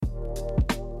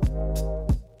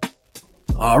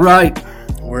All right,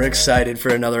 we're excited for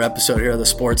another episode here of The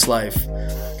Sports Life.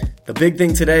 The big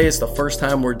thing today is the first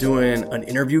time we're doing an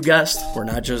interview guest. We're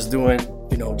not just doing,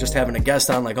 just having a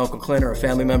guest on like Uncle Clint or a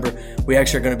family member. We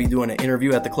actually are going to be doing an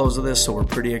interview at the close of this, so we're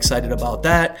pretty excited about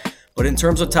that. But in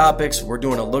terms of topics, we're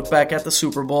doing a look back at the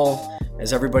Super Bowl.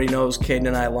 As everybody knows, Caiden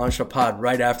and I launched a pod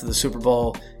right after the Super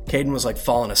Bowl. Caiden was like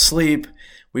falling asleep.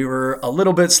 We were a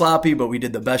little bit sloppy, but we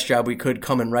did the best job we could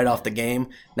coming right off the game.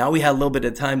 Now we had a little bit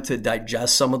of time to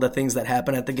digest some of the things that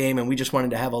happened at the game, and we just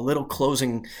wanted to have a little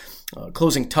closing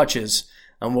touches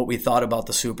on what we thought about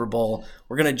the Super Bowl.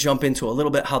 We're going to jump into a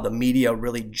little bit how the media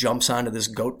really jumps onto this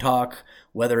GOAT talk,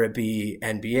 whether it be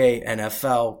NBA,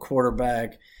 NFL,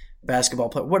 quarterback, basketball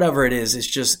player, whatever it is.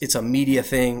 It's a media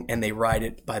thing and they ride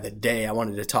it by the day. I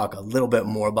wanted to talk a little bit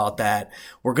more about that.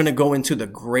 We're going to go into the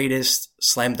greatest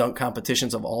slam dunk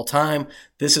competitions of all time.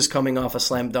 This is coming off a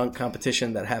slam dunk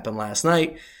competition that happened last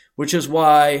night, which is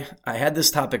why I had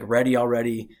this topic ready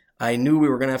already. I knew we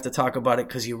were going to have to talk about it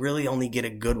because you really only get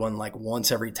a good one like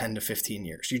once every 10 to 15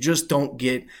 years. You just don't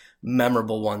get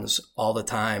memorable ones all the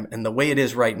time. And the way it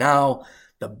is right now,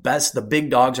 the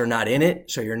big dogs are not in it.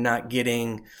 So you're not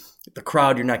getting the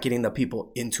crowd, you're not getting the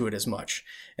people into it as much.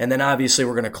 And then obviously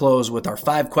we're going to close with our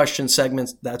 5 question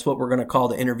segments. That's what we're going to call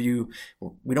the interview.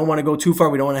 We don't want to go too far.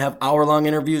 We don't want to have hour-long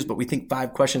interviews, but we think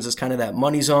 5 questions is kind of that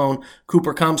money zone.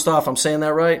 Cooper Komsthoeft, I'm saying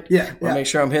that right? Yeah. Make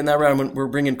sure I'm hitting that right. We're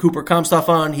bringing Cooper Komsthoeft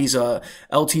on. He's a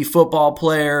LT football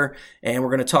player, and we're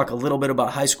going to talk a little bit about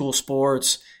high school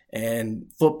sports and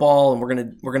football, and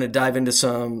we're gonna dive into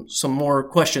some more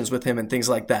questions with him and things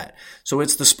like that. So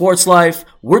it's the Sports Life.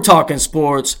 We're talking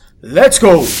sports. Let's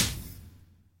go.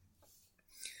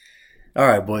 All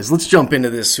right, boys, let's jump into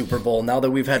this Super Bowl. Now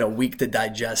that we've had a week to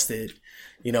digest it,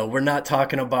 we're not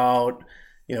talking about,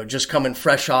 just coming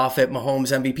fresh off at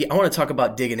Mahomes MVP. I want to talk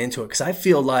about digging into it because I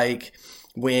feel like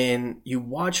when you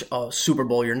watch a Super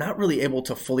Bowl, you're not really able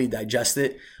to fully digest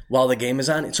it while the game is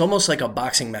on. It's almost like a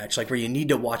boxing match, like where you need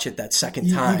to watch it that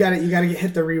second time. You gotta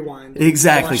hit the rewind.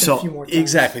 Exactly.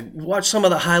 Exactly. Watch some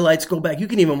of the highlights, go back. You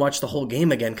can even watch the whole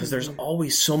game again because there's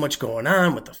always so much going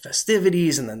on with the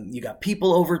festivities, and then you got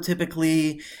people over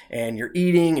typically, and you're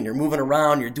eating and you're moving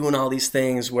around, you're doing all these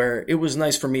things where it was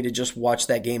nice for me to just watch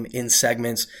that game in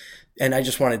segments. And I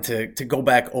just wanted to go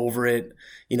back over it,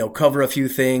 cover a few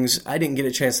things. I didn't get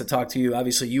a chance to talk to you.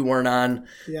 Obviously, you weren't on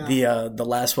the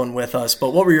last one with us.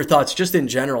 But what were your thoughts just in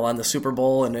general on the Super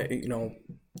Bowl and,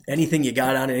 anything you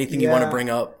got on it, anything you want to bring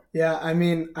up? Yeah, I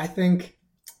mean, I think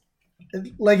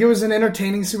it was an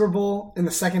entertaining Super Bowl in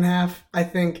the second half. I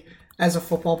think as a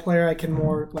football player, I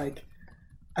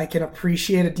can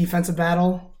appreciate a defensive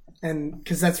battle. And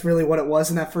because that's really what it was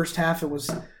in that first half. It was,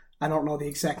 I don't know the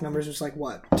exact numbers. It was like,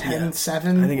 what,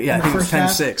 10-7? I think it was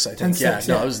 10-6. I think. 10-6,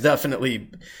 No, it was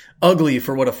definitely ugly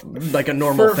for what a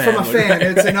normal fan from a would. fan,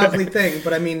 it's an ugly thing.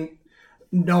 But I mean,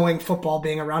 knowing football,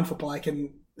 being around football, I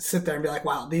can sit there and be like,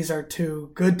 wow, these are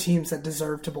 2 good teams that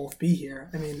deserve to both be here.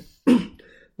 I mean,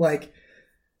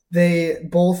 they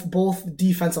both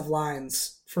defensive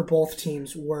lines for both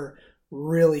teams were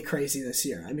really crazy this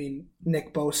year. I mean,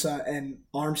 Nick Bosa and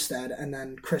Armstead, and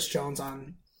then Chris Jones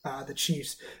on the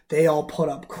Chiefs, they all put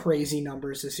up crazy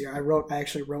numbers this year. I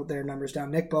actually wrote their numbers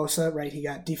down. Nick Bosa, right? He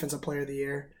got Defensive Player of the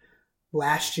Year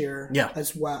last year,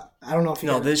 as well. I don't know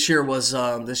if this year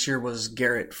was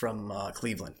Garrett from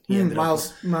Cleveland.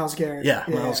 Miles Garrett.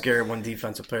 Miles Garrett won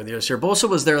Defensive Player of the Year this year. Bosa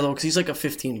was there though because he's like a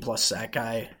 15+ sack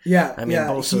guy. Yeah, I mean,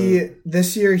 Bosa.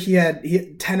 This year he had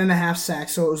 10.5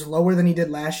 sacks, so it was lower than he did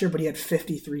last year. But he had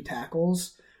 53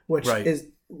 tackles, which is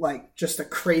like just a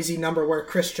crazy number. Where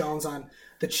Chris Jones on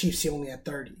the Chiefs, he only had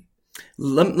 30.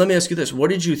 Let me ask you this. What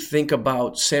did you think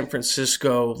about San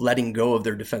Francisco letting go of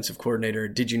their defensive coordinator?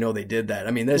 Did you know they did that?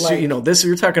 I mean,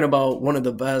 you're talking about one of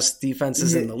the best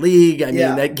defenses in the league. I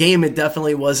mean, that game, it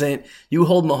definitely wasn't. You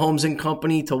hold Mahomes and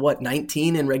company to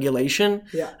 19 in regulation?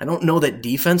 Yeah. I don't know that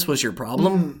defense was your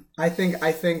problem. I think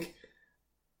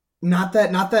not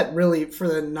that really for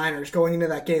the Niners going into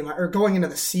that game or going into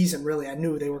the season, really, I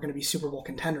knew they were going to be Super Bowl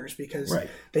contenders because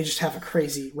they just have a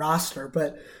crazy roster.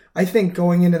 But I think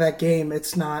going into that game,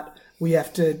 it's not we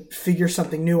have to figure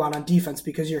something new on defense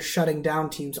because you're shutting down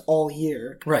teams all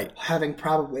year. Right. Having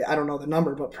probably, I don't know the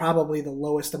number, but probably the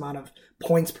lowest amount of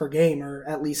points per game or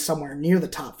at least somewhere near the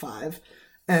top 5.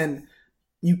 And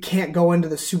you can't go into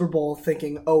the Super Bowl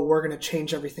thinking, oh, we're going to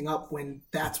change everything up when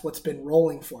that's what's been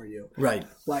rolling for you. Right.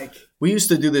 We used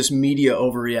to do this media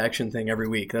overreaction thing every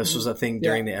week. This was a thing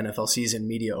during the NFL season,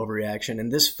 media overreaction. And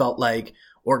this felt like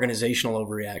organizational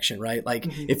overreaction, right?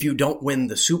 If you don't win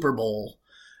the Super Bowl,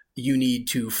 you need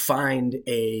to find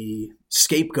a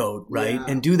scapegoat, right?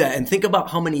 And do that. And think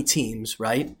about how many teams,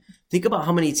 right? Think about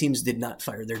how many teams did not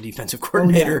fire their defensive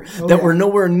coordinator that were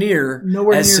nowhere near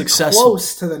as successful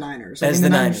close to the Niners. as the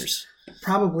Niners.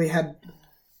 Probably had,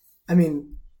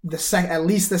 at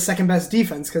least the second best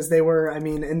defense because they were,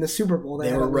 in the Super Bowl.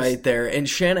 They were right there. And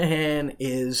Shanahan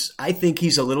I think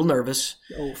he's a little nervous,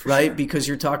 right? Sure. Because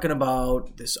you're talking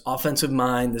about this offensive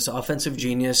mind, this offensive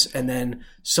genius, and then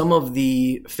some of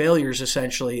the failures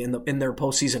essentially in their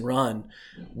postseason run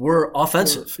were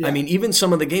offensive. Yeah. Even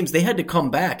some of the games they had to come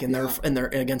back in their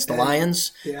against the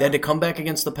Lions. Yeah. They had to come back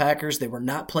against the Packers. They were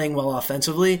not playing well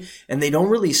offensively, and they don't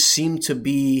really seem to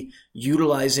be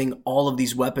utilizing all of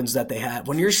these weapons that they have.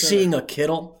 When you're seeing a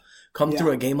Kittle come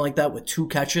through a game like that with 2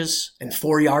 catches and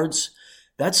 4 yards,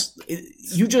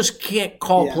 you just can't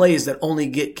call plays that only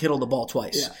get Kittle the ball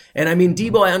twice. Yeah. And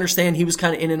Debo, I understand he was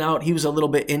kind of in and out. He was a little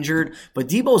bit injured, but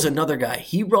Debo's another guy.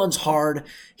 He runs hard.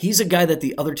 He's a guy that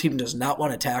the other team does not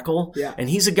want to tackle, and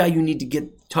he's a guy you need to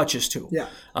get touches to. Yeah.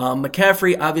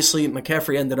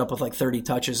 McCaffrey ended up with like 30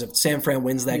 touches. If San Fran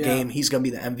wins that game, he's going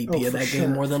to be the MVP of that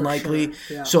game more than likely.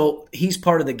 Sure. Yeah. So he's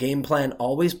part of the game plan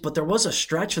always, but there was a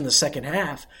stretch in the second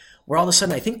half where all of a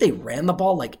sudden I think they ran the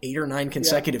ball like 8 or 9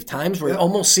 consecutive times where it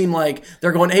almost seemed like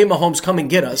they're going, hey, Mahomes, come and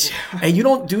get us. Yeah. And you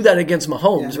don't do that against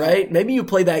Mahomes, right? Maybe you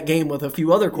play that game with a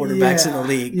few other quarterbacks in the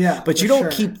league, but you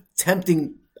don't keep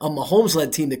tempting a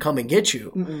Mahomes-led team to come and get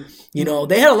you. Mm-mm.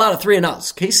 They had a lot of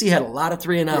 3-and-outs. KC had a lot of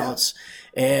 3-and-outs.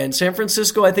 Yeah. And San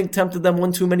Francisco, I think, tempted them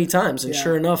one too many times. And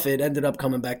sure enough, it ended up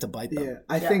coming back to bite them. Yeah,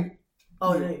 I think.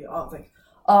 Oh, there you go.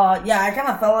 I kind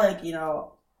of felt like,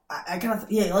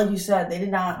 like you said, they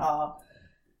did not,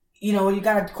 when you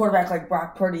got a quarterback like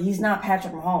Brock Purdy, he's not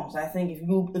Patrick Mahomes. I think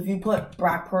if you put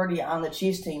Brock Purdy on the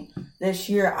Chiefs team this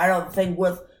year, I don't think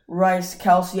with Rice,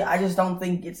 Kelsey, I just don't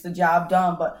think gets the job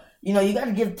done. But, you got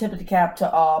to give the tip of the cap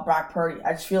to Brock Purdy.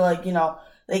 I just feel like,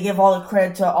 they give all the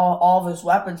credit to all of his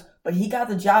weapons, but he got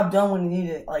the job done when he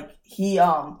needed it. Like, he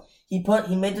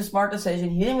made the smart decision.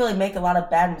 He didn't really make a lot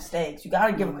of bad mistakes. You got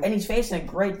to give him, and he's facing a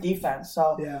great defense.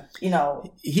 So,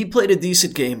 he played a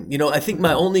decent game. I think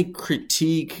my only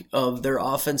critique of their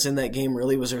offense in that game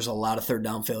really was there's a lot of third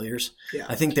down failures. Yeah.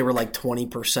 I think they were like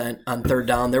 20% on third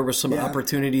down. There were some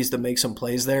opportunities to make some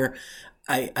plays there.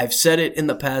 I've said it in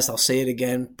the past. I'll say it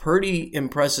again. Purdy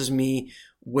impresses me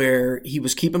where he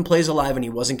was keeping plays alive and he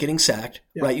wasn't getting sacked,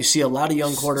 right? You see a lot of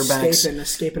young quarterbacks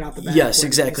escaping out the back. Yes,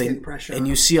 exactly. And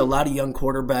you see a lot of young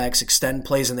quarterbacks extend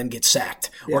plays and then get sacked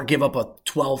or give up a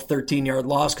 12, 13-yard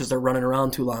loss because they're running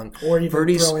around too long. Or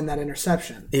even throw in that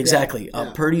interception. Exactly.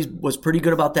 Purdy was pretty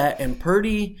good about that, and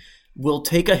Purdy will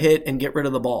take a hit and get rid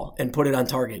of the ball and put it on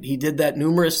target. He did that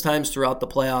numerous times throughout the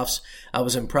playoffs. I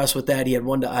was impressed with that. He had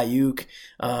one to Ayuk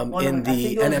in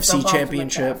the NFC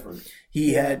Championship.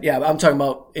 He had, I'm talking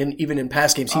about even in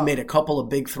past games, he made a couple of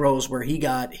big throws where he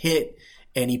got hit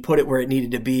and he put it where it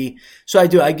needed to be. So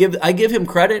I give him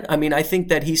credit. I think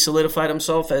that he solidified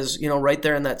himself as, right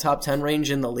there in that top 10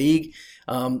 range in the league.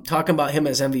 Talking about him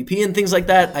as MVP and things like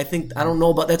that, I don't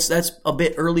know about that's a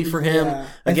bit early for him. Yeah,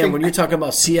 Again, when you're talking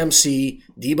about CMC,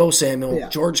 Deebo Samuel,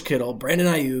 George Kittle, Brandon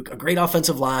Ayuk, a great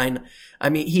offensive line.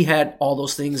 He had all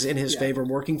those things in his favor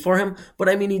working for him, but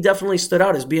he definitely stood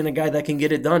out as being a guy that can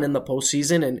get it done in the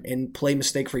postseason and play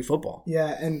mistake-free football.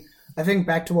 Yeah, and I think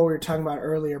back to what we were talking about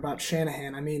earlier about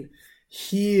Shanahan. How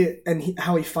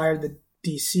he fired the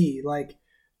DC.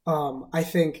 I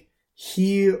think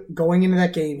he, going into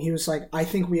that game, he was like, I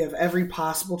think we have every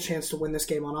possible chance to win this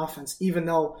game on offense, even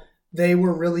though they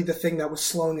were really the thing that was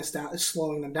slowing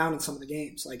them down in some of the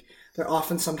games. Like, their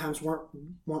offense sometimes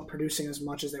weren't producing as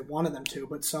much as they wanted them to.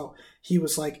 But so he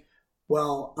was like,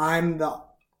 well, I'm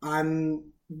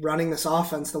running this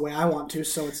offense the way I want to,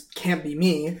 so it can't be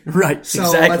me. Right. So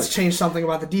exactly. Let's change something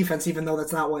about the defense, even though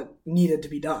that's not what needed to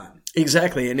be done.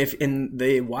 Exactly. And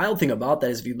the wild thing about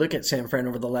that is if you look at San Fran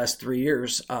over the last 3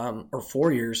 years or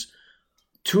 4 years,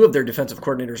 2 of their defensive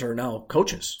coordinators are now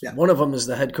coaches. Yeah. One of them is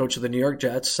the head coach of the New York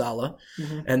Jets, Saleh.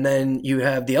 Mm-hmm. And then you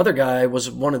have the other guy was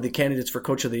one of the candidates for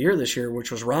Coach of the Year this year, which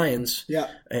was Ryans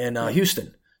in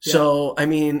Houston. Yeah. So,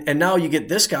 and now you get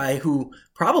this guy who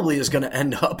probably is going to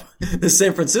end up, the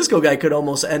San Francisco guy could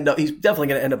almost end up, he's definitely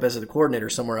going to end up as a coordinator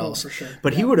somewhere else. For sure.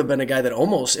 But he would have been a guy that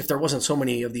almost, if there wasn't so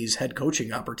many of these head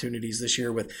coaching opportunities this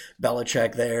year with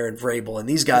Belichick there and Vrabel and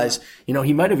these guys, he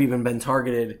might have even been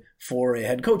targeted for a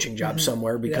head coaching job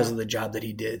somewhere because of the job that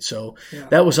he did. So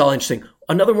that was all interesting.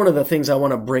 Another one of the things I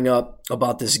want to bring up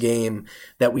about this game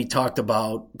that we talked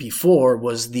about before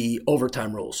was the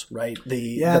overtime rules, right?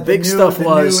 The big stuff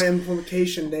was the new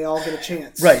implementation. They all get a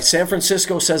chance. Right. San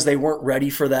Francisco says they weren't ready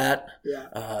for that.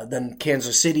 Yeah. Then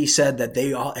Kansas City said that they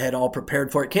had all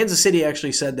prepared for it. Kansas City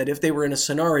actually said that if they were in a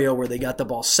scenario where they got the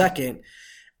ball second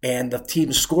and the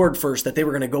team scored first, that they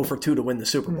were going to go for 2 to win the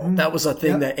Super Bowl. That was a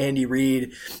thing that Andy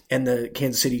Reid and the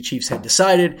Kansas City Chiefs had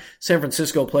decided. San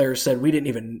Francisco players said we didn't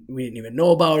even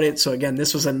know about it. So again,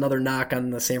 this was another knock on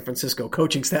the San Francisco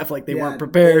coaching staff, like they weren't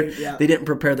prepared. They didn't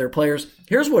prepare their players.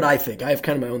 Here's what I think. I have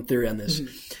kind of my own theory on this.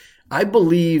 I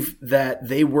believe that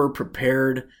they were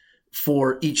prepared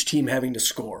for each team having to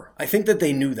score. I think that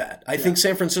they knew that. I think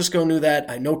San Francisco knew that.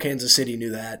 I know Kansas City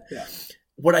knew that.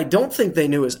 What I don't think they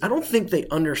knew is I don't think they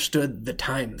understood the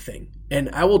time thing. And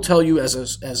I will tell you as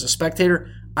a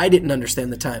spectator, I didn't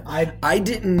understand the time. I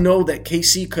didn't know that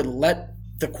KC could let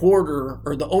the quarter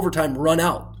or the overtime run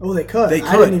out. Oh, they could. They could.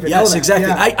 I didn't even know that.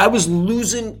 Exactly. I was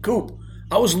losing Coop.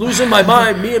 I was losing my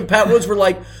mind. Me and Pat Woods were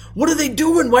like, what are they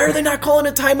doing? Why are they not calling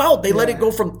a timeout? They let it go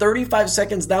from 35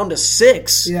 seconds down to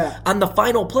 6 on the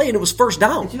final play, and it was first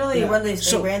down. Did you know they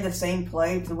ran the same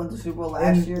play to win the Super Bowl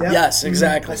last year? Yes,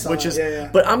 exactly.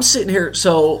 But I'm sitting here,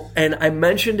 and I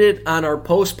mentioned it on our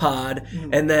post pod,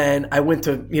 and then I went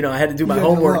to, I had to do my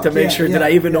homework to make sure that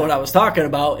I even know what I was talking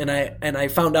about, and I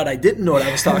found out I didn't know what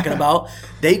I was talking about.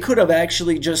 They could have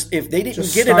actually if they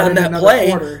didn't get it on that play,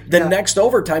 the next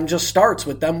overtime just starts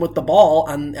with them with the ball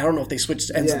on. I don't know if they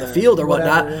switched ends of the field or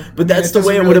whatnot, but that's the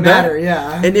way it would have been.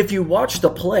 And if you watch the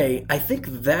play, I think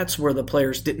that's where the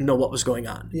players didn't know what was going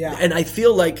on. And I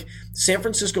feel like San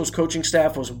Francisco's coaching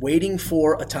staff was waiting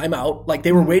for a timeout, like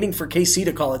they were waiting for KC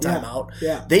to call a timeout.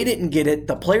 They didn't get it.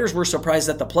 The players were surprised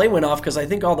that the play went off because I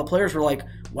think all the players were like,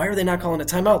 why are they not calling a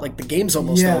timeout? Like the game's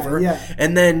almost over.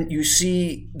 And then you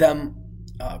see them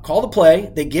call the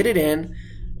play, they get it in.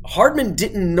 Hardman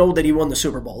didn't know that he won the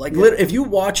Super Bowl. Like, if you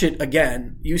watch it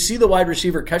again, you see the wide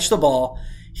receiver catch the ball.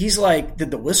 He's like,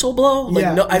 did the whistle blow? Like,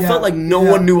 I felt like no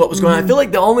one knew what was going on. I feel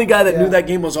like the only guy that knew that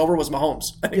game was over was Mahomes.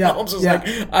 I think Mahomes was like,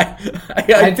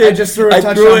 I just threw a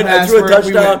touchdown. I threw a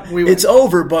touchdown. It's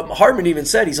over. But Hardman even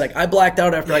said, he's like, I blacked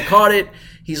out after I caught it.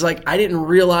 He's like, I didn't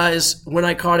realize when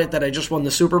I caught it that I just won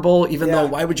the Super Bowl, even though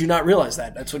why would you not realize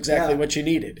that? That's exactly what you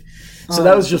needed. So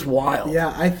that was just wild.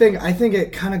 Yeah, I think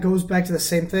it kind of goes back to the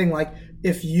same thing. Like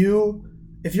if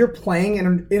you're playing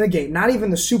in a game, not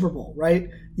even the Super Bowl, right?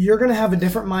 You're going to have a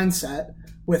different mindset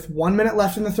with 1 minute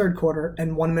left in the third quarter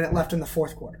and 1 minute left in the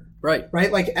fourth quarter. Right.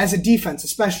 Like as a defense,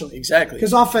 especially. Exactly.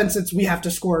 Because offense, we have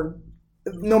to score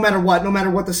no matter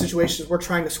what the situation is, we're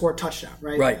trying to score a touchdown,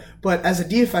 right? Right. But as a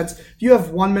defense, if you have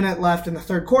 1 minute left in the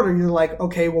third quarter, you're like,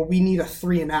 okay, well, we need a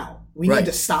 3 and out. We need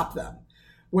to stop them.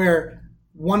 Where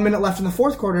 1 minute left in the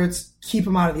fourth quarter, it's keep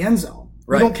them out of the end zone.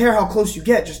 We don't care how close you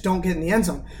get, just don't get in the end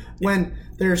zone. When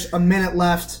there's a minute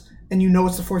left and you know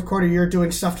it's the fourth quarter, you're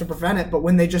doing stuff to prevent it. But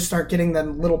when they just start getting the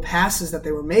little passes that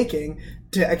they were making,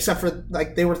 except for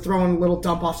like they were throwing a little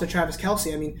dump off to Travis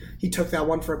Kelce. I mean, he took that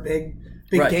one for a big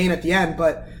gain at the end.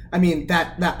 But I mean,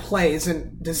 that play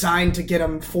isn't designed to get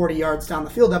him 40 yards down the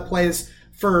field. That play is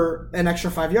for an extra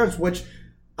 5 yards, which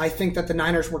I think that the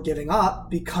Niners were giving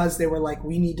up because they were like,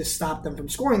 we need to stop them from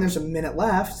scoring. There's a minute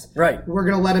left. Right. We're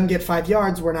going to let them get 5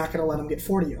 yards. We're not going to let them get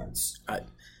 40 yards.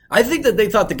 I think that they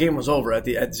thought the game was over at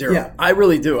 0. Yeah. I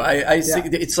really do. I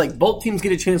think it's like both teams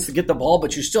get a chance to get the ball,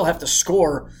 but you still have to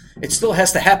score. It still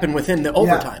has to happen within the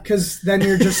overtime. Because then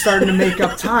you're just starting to make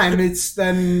up time. It's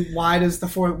then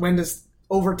when does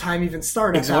overtime even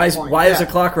start at that point? Why is the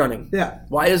clock running? Yeah.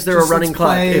 Why is there a running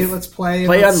clock? Let's play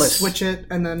endless. Switch it,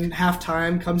 and then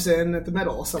halftime comes in at the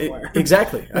middle somewhere.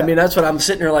 Exactly. I mean, that's what I'm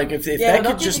sitting there like. If that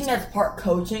could just... think that's part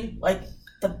coaching? Like,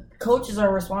 the coaches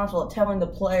are responsible at telling the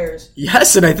players.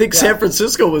 Yes, and I think San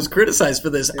Francisco was criticized for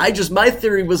this. My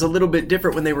theory was a little bit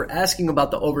different when they were asking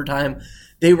about the overtime.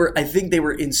 I think they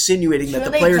were insinuating that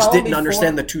the players didn't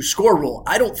understand the 2-score rule.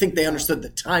 I don't think they understood the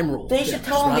time rule. They should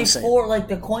tell them before, like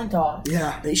the coin toss.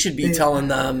 Yeah, they should be telling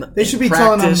them. They should be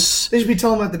telling them. They should be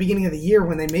telling them at the beginning of the year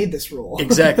when they made this rule.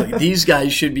 Exactly. These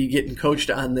guys should be getting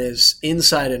coached on this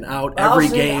inside and out every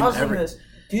game.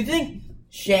 Do you think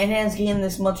Shanahan's getting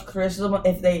this much criticism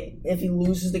if he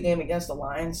loses the game against the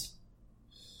Lions?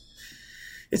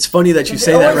 It's funny that you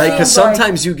say that, right? Because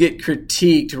sometimes you get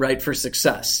critiqued, right, for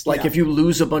success. Like if you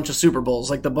lose a bunch of Super Bowls,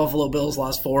 like the Buffalo Bills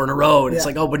lost 4 in a row, and it's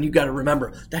like, but you got to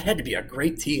remember that had to be a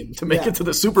great team to make it to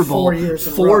the Super Bowl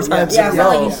 4 times in a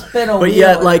row. But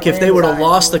yet, like if they would have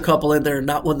lost a couple in there and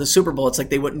not won the Super Bowl, it's like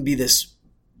they wouldn't be this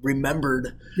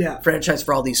remembered franchise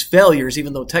for all these failures,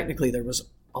 even though technically there was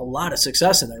a lot of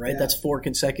success in there, right? That's 4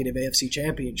 consecutive AFC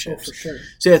championships. Oh, for sure.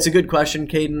 So yeah, it's a good question,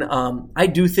 Caiden. I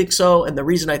do think so, and the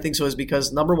reason I think so is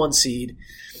because number 1 seed,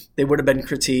 they would have been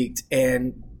critiqued,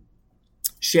 and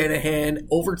Shanahan,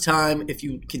 over time, if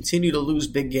you continue to lose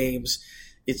big games,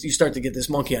 you start to get this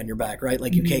monkey on your back, right?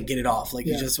 Like you can't get it off. Like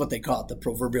that's what they call it, the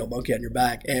proverbial monkey on your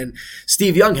back. And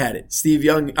Steve Young had it. Steve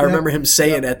Young, I remember him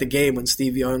saying at the game when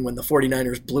the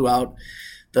 49ers blew out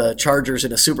the Chargers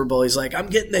in a Super Bowl, he's like,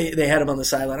 they had him on the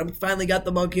sideline. I finally got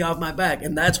the monkey off my back.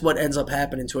 And that's what ends up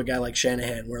happening to a guy like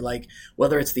Shanahan, where like,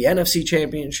 whether it's the NFC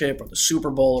Championship or the Super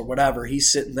Bowl or whatever,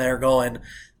 he's sitting there going,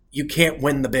 you can't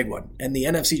win the big one. And the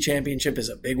NFC Championship is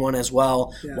a big one as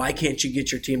well. Yeah. Why can't you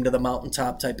get your team to the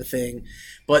mountaintop type of thing?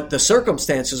 But the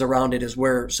circumstances around it is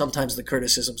where sometimes the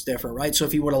criticism's different, right? So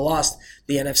if he would have lost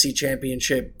the NFC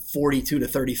Championship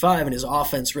 42-35 and his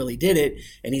offense really did it,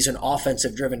 and he's an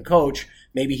offensive-driven coach,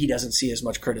 maybe he doesn't see as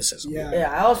much criticism.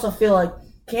 Yeah, I also feel like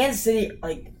Kansas City,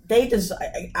 like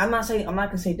I'm not going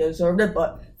to say deserved it,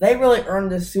 but they really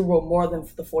earned this Super Bowl more than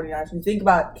the 49ers. When you think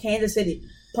about Kansas City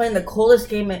playing the coldest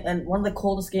game and one of the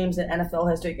coldest games in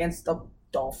NFL history against the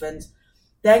Dolphins,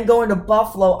 then going to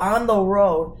Buffalo on the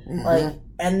road,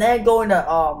 and then going to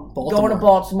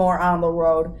Baltimore on the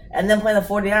road, and then playing the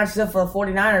 49ers. So for the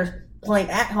 49ers, playing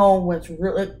at home, which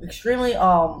really extremely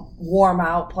warm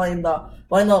out, playing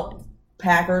the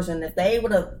Packers, and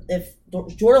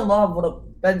if Jordan Love would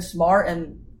have been smart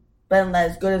and been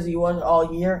as good as he was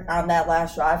all year on that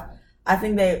last drive, I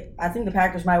think the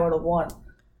Packers might would have won.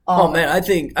 I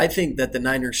think that the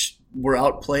Niners were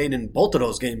outplayed in both of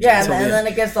those games. Yeah, and then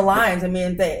against the Lions, I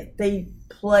mean, if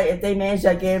they manage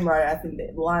that game right, I think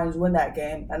the Lions win that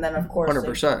game, and then of course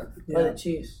 100%. The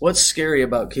Chiefs. What's scary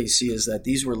about KC is that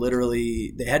these were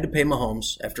literally, they had to pay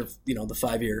Mahomes after the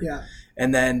 5-year,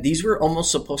 and then these were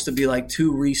almost supposed to be like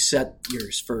 2 reset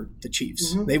years for the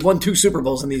Chiefs. They won 2 Super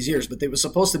Bowls in these years, but they were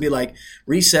supposed to be like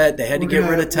reset. They had to get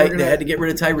rid of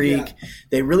Tyreek. Yeah.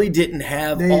 They really didn't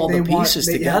have all the pieces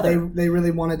together. They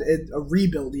really wanted a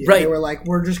rebuild year. Right. They were like,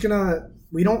 we're just gonna.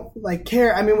 We don't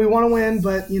care. I mean, we want to win,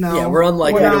 but we're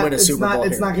unlikely to win a Super Bowl.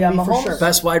 It's not going to be for sure.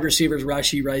 Best wide receivers,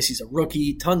 Rashee Rice. He's a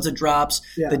rookie. Tons of drops.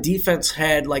 Yeah. The defense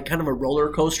had like kind of a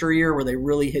roller coaster year where they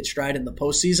really hit stride in the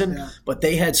postseason, but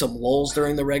they had some lulls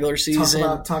during the regular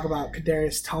season. Talk about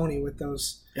Kadarius Toney with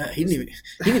those. Yeah, he didn't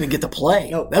even get to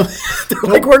play. Nope.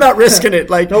 Like we're not risking it.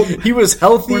 Like he was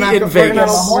healthy in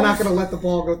Vegas. We're not going to let the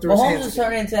ball go through his hands. Mahomes is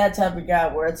turning into that type of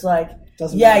guy where it's like.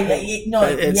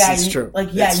 It's true.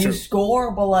 You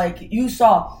score, but like you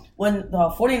saw when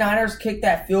the 49ers kicked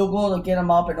that field goal to get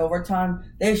him up in overtime,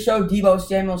 they showed Deebo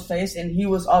Samuel's face, and he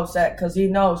was upset because he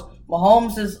knows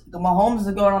Mahomes is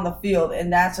going on the field,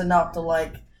 and that's enough to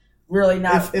like really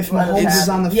not. If Mahomes is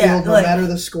on the field, no matter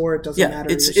the score, it doesn't matter.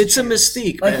 It's a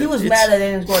mystique. Like he was mad that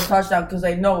they didn't score a touchdown because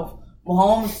they know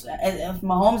Mahomes. If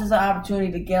Mahomes has an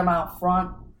opportunity to get him out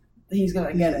front. He's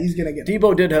going to get it. He's going to get it.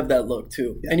 Debo did have that look,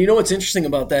 too. Yeah. And you know what's interesting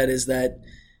about that is that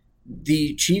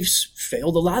the Chiefs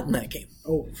failed a lot in that game.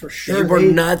 Oh, for sure. They were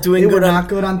not doing good. They were not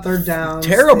good on third downs.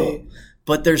 Terrible.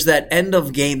 But there's that end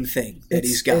of game thing that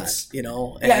he's got, And,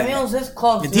 I mean, it was this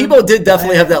close. And Debo did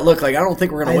definitely have that look. Like, I don't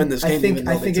think we're going to win this game.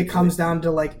 I think it comes down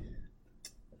to, like,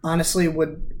 honestly,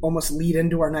 would almost lead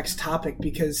into our next topic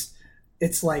because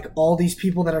it's like all these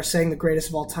people that are saying the greatest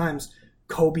of all times,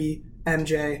 Kobe,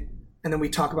 MJ, and then we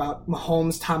talk about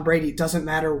Mahomes, Tom Brady. It doesn't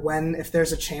matter when, if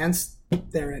there's a chance,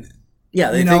 they're in it.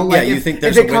 Yeah, you think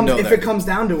there's a window there. If it comes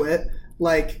down to it,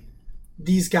 like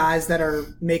these guys that are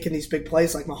making these big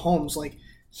plays, like Mahomes, like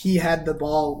he had the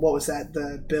ball. What was that?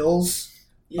 The Bills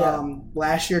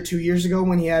last year, 2 years ago,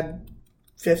 when he had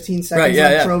 15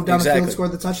 seconds drove down the field,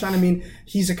 scored the touchdown. I mean,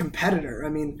 he's a competitor. I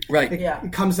mean,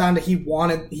 it comes down to he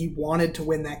wanted to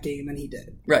win that game, and he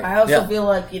did. Right. I also feel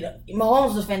like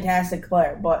Mahomes is a fantastic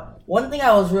player, but one thing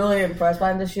I was really impressed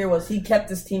by him this year was he kept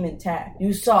this team intact.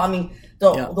 You saw, I mean,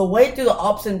 the way through the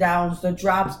ups and downs, the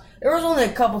drops. There was only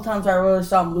a couple times where I really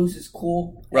saw him lose his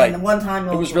cool. Right. And one time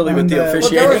it was really with the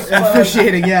officiating.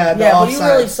 Officiating, but you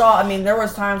really saw. I mean, there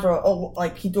was times where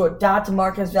he threw a dot to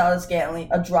Marcus Valdes-Scantling,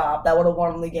 a drop that would have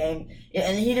won him the game,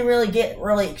 and he didn't really get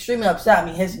extremely upset. I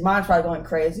mean, his mind's probably going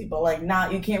crazy, but like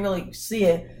you can't really see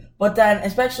it. But then,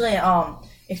 especially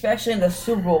in the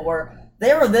Super Bowl where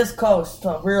they were this close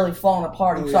to really falling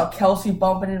apart. You saw Kelsey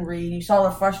bumping and Reed. You saw the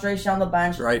frustration on the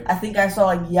bench. Right. I think I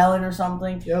saw yelling or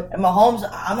something. Yep. And Mahomes,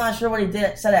 I'm not sure what he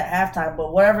said at halftime,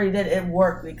 but whatever he did, it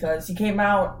worked because he came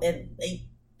out and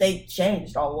they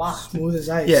changed a lot. Smooth as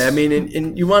ice. Yeah, I mean,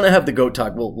 and you want to have the GOAT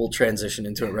talk. We'll transition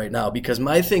into it right now because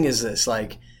my thing is this: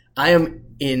 like, I am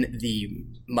in the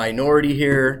minority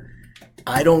here.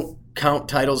 I don't count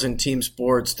titles in team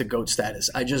sports to GOAT status.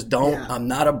 I just don't. Yeah. I'm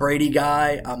not a Brady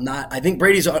guy. I think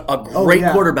Brady's a great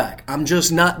quarterback. I'm just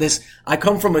not this. I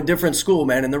come from a different school,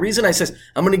 man. And the reason I says,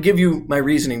 I'm going to give you my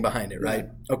reasoning behind it, right?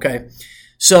 Okay.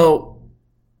 So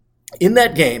In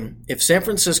that game, if San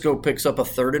Francisco picks up a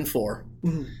 3rd and 4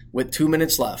 with 2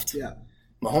 minutes left,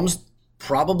 Mahomes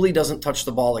probably doesn't touch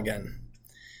the ball again.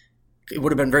 It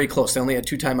would have been very close. They only had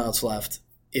 2 timeouts left.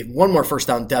 If one more first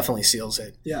down definitely seals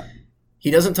it. Yeah.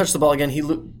 He doesn't touch the ball again.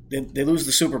 They lose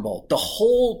the Super Bowl. The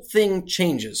whole thing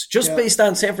changes just based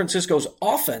on San Francisco's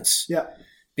offense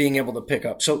being able to pick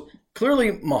up. So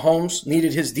clearly Mahomes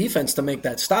needed his defense to make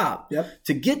that stop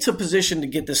to get to position to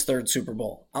get this 3rd Super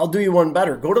Bowl. I'll do you one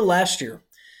better. Go to last year.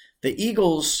 The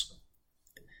Eagles,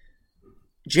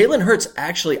 Jalen Hurts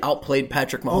actually outplayed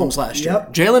Patrick Mahomes last year.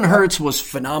 Jalen Hurts was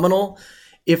phenomenal.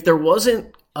 If there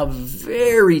wasn't a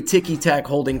very ticky-tack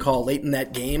holding call late in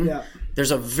that game,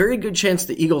 there's a very good chance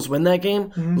the Eagles win that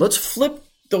game. Let's flip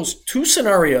those 2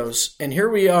 scenarios, and here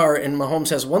we are, and Mahomes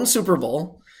has 1 Super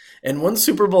Bowl and 1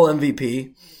 Super Bowl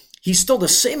MVP. He's still the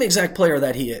same exact player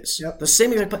that he is. The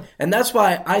same exact player. And that's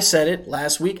why I said it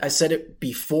last week. I said it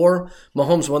before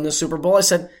Mahomes won the Super Bowl. I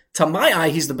said, to my eye,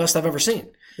 he's the best I've ever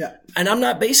seen. And I'm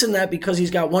not basing that because he's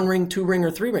got 1 ring, 2 ring,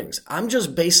 or 3 rings. I'm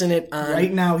just basing it on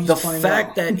right now the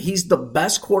fact that he's the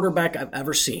best quarterback I've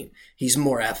ever seen. He's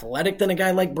more athletic than a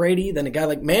guy like Brady, than a guy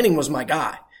like Manning was my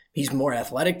guy. He's more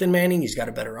athletic than Manning. He's got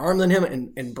a better arm than him,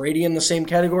 and Brady in the same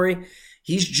category.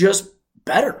 He's just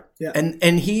better.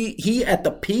 And he at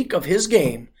the peak of his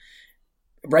game,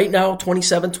 right now,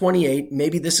 27, 28,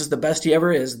 maybe this is the best he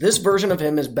ever is. This version of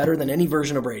him is better than any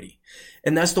version of Brady.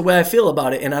 And that's the way I feel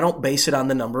about it, and I don't base it on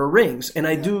the number of rings. And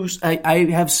I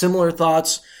have similar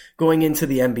thoughts going into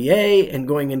the NBA and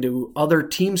going into other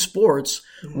team sports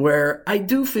where I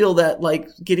do feel that like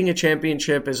getting a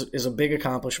championship is a big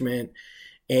accomplishment.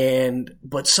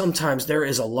 But sometimes there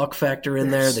is a luck factor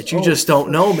in there that you just don't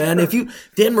know, man.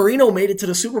 Dan Marino made it to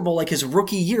the Super Bowl like his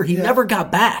rookie year. He never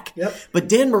got back. But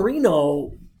Dan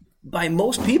Marino, by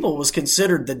most people, was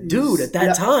considered the dude at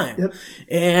that time.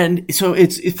 And so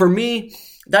it's for me,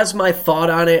 that's my thought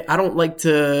on it. I don't want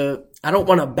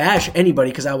to bash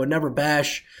anybody because I would never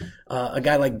bash a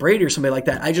guy like Brady or somebody like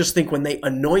that. I just think when they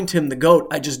anoint him the GOAT,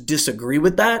 I just disagree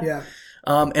with that.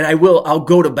 And I'll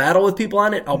go to battle with people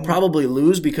on it. I'll probably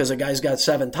lose because a guy's got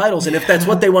 7 titles. And if that's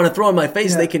what they want to throw in my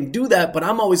face, they can do that. But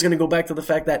I'm always going to go back to the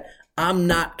fact that I'm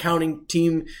not counting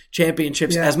team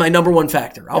championships as my number 1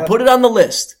 factor. I'll put it on the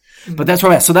list. But that's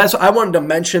where I'm at. So I wanted to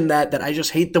mention that I just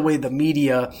hate the way the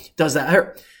media does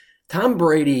that. Tom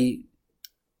Brady,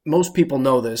 most people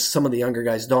know this, some of the younger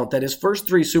guys don't, that his first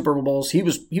 3 Super Bowls he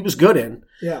was good in.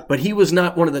 But he was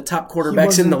not one of the top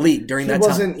quarterbacks in the league during that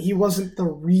time. He wasn't the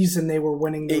reason they were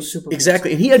winning those Super Bowls.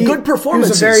 Exactly. And he had good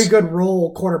performances. He was a very good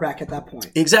role quarterback at that point.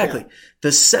 Exactly.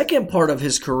 The second part of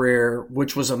his career,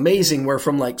 which was amazing, where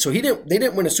they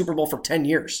didn't win a Super Bowl for 10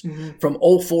 years, from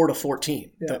 04 to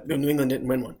 14. New England didn't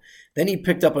win one. Then he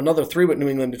picked up another 3 with New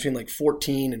England between like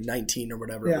 14 and 19 or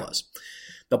whatever it was.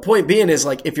 The point being is,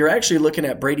 like, if you're actually looking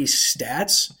at Brady's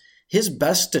stats, his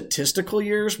best statistical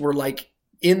years were like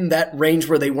in that range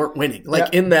where they weren't winning,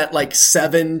 like in that like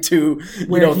 7 to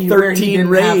 13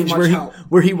 range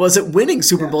where he wasn't winning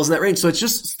Super Bowls in that range. So it's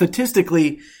just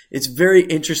statistically, it's very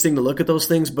interesting to look at those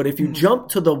things. But if you jump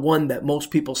to the one that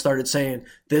most people started saying,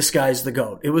 this guy's the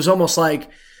GOAT, it was almost like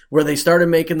where they started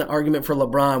making the argument for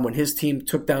LeBron when his team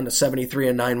took down the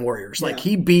 73-9 Warriors. Like,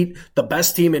 he beat the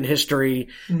best team in history,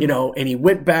 and he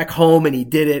went back home and he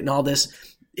did it and all this.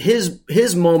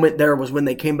 His moment there was when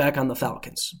they came back on the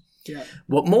Falcons.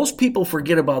 What most people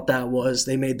forget about that was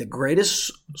they made the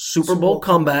greatest Super Bowl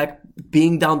comeback,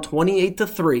 being down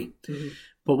 28-3.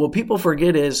 But what people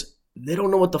forget is they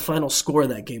don't know what the final score of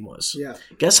that game was.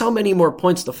 Guess how many more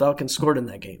points the Falcons scored in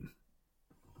that game?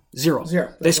 Zero.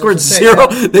 They scored 0.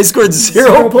 They scored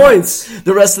 0 points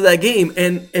the rest of that game.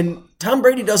 And Tom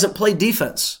Brady doesn't play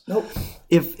defense. Nope.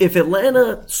 If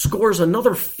Atlanta scores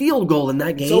another field goal in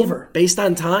that game based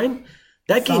on time,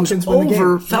 that game's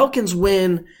over. Falcons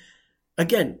win.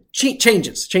 Again,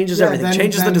 changes everything.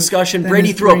 Changes the discussion.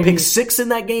 Brady threw a pick 6 in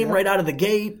that game right out of the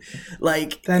gate.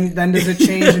 Like, then does it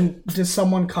change? And does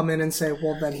someone come in and say,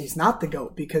 well, then he's not the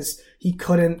GOAT because he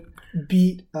couldn't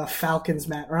beat a Falcons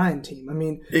Matt Ryan team? I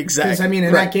mean, exactly. Because, I mean,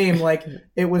 in that game, like,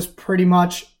 it was pretty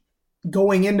much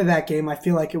going into that game. I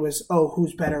feel like it was,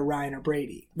 who's better, Ryan or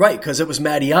Brady? Right, because it was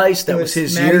Matty Ice. That was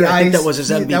his year. I think that was his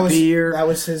MVP year. That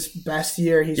was his best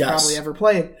year he's probably ever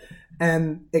played.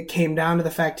 And it came down to the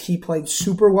fact he played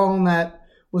super well in that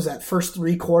first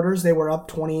 3 quarters. They were up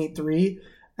 28-3.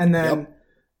 And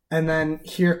then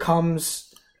here comes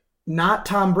not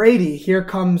Tom Brady. Here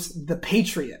comes the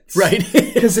Patriots. Right.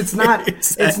 Because it's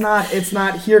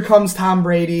not here comes Tom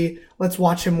Brady. Let's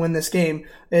watch him win this game.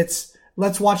 It's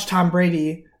let's watch Tom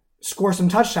Brady score some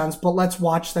touchdowns, but let's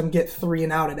watch them get 3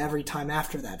 and out at every time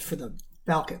after that for the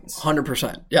Falcons.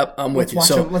 100%. Yep, I'm with you.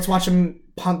 Let's watch him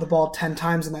punt the ball 10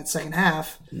 times in that second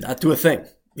half. Not do a thing.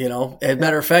 As a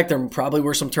matter of fact, there probably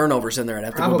were some turnovers in there. I'd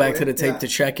have to go back to the tape to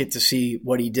check it to see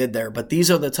what he did there. But these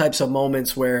are the types of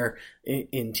moments where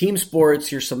in team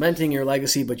sports, you're cementing your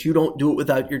legacy, but you don't do it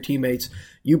without your teammates.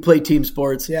 You play team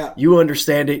sports. Yeah. You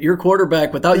understand it. Your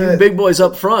quarterback, without you big boys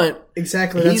up front,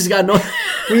 exactly. He's got no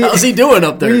 – how's he doing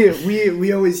up there?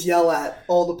 We always yell at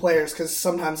all the players because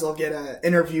sometimes they'll get an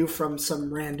interview from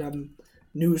some random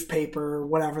newspaper or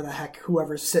whatever the heck,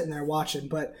 whoever's sitting there watching.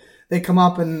 But – they come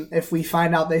up, and if we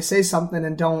find out they say something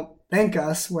and don't thank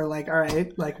us, we're like, all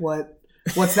right, like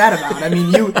what's that about? I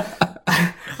mean,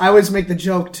 I always make the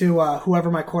joke to whoever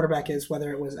my quarterback is,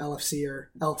 whether it was LFC or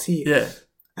LT. Yeah.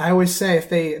 I always say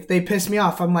if they piss me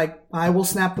off, I'm like, I will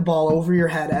snap the ball over your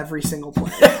head every single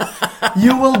play.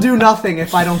 You will do nothing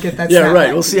if I don't get that. Yeah,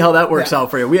 right. We'll see how that works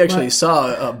out for you. We actually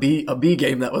saw a B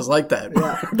game that was like that.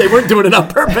 Yeah. They weren't doing it on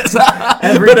purpose,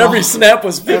 but every snap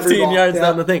was 15 yards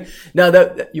down the thing. Now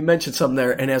that you mentioned something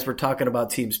there, and as we're talking about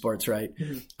team sports, right?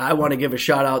 Mm-hmm. I want to give a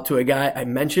shout out to a guy. I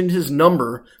mentioned his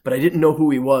number, but I didn't know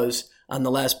who he was on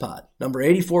the last pod. Number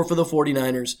 84 for the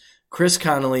 49ers, Chris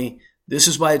Connolly. This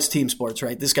is why it's team sports,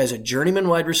 right? This guy's a journeyman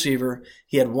wide receiver.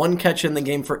 He had one catch in the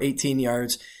game for 18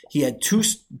 yards. He had 2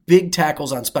 big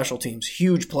tackles on special teams,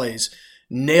 huge plays.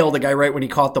 Nailed the guy right when he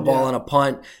caught the ball on a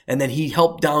punt, and then he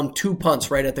helped down 2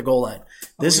 punts right at the goal line.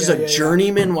 This is a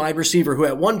journeyman wide receiver who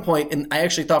at one point, and I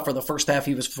actually thought for the first half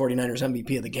he was 49ers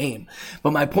MVP of the game.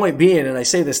 But my point being, and I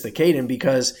say this to Caiden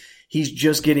because he's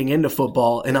just getting into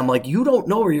football, and I'm like, you don't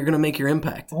know where you're going to make your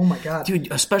impact. Oh, my God.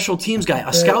 Dude, a special teams guy,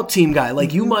 a scout team guy.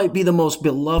 Like, you might be the most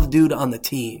beloved dude on the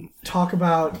team. Talk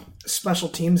about special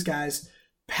teams guys.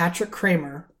 Patrick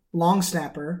Kramer, long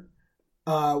snapper.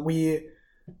 You're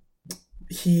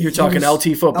talking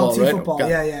LT football, right? LT football,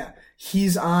 yeah.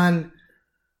 He's on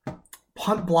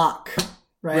punt block,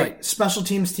 right? Special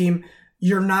teams team.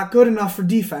 You're not good enough for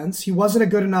defense. He wasn't a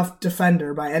good enough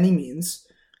defender by any means.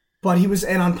 But he was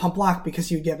in on pump block because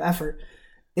he would give effort.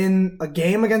 In a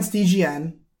game against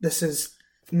DGN, this is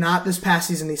not this past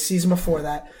season, the season before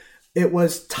that, it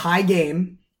was tie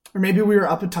game, or maybe we were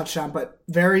up a touchdown, but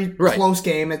very close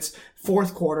game. It's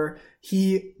fourth quarter.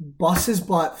 He busts his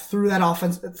butt through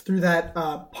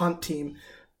that punt team,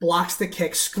 blocks the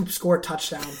kick, score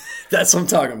touchdown. That's what I'm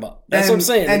talking about. That's what I'm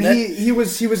saying. And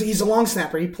he's a long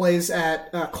snapper. He plays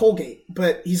at Colgate,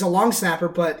 but he's a long snapper,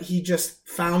 but he just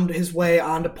found his way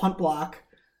onto punt block,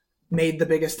 made the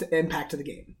biggest impact of the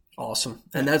game. Awesome.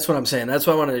 And that's what I'm saying. That's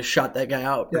why I wanted to shout that guy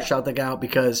out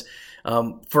because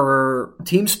for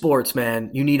team sports,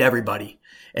 man, you need everybody.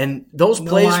 And those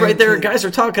plays right there, guys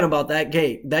are talking about that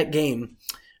game.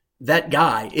 That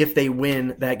guy, if they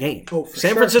win that game.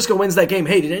 San Francisco wins that game.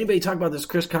 Hey, did anybody talk about this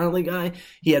Chris Connolly guy?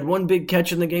 He had 1 big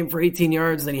catch in the game for 18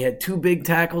 yards. Then he had 2 big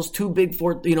tackles, 2 big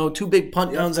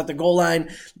punt downs at the goal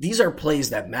line. These are plays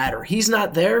that matter. He's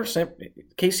not there.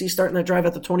 KC's starting that drive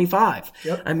at the 25.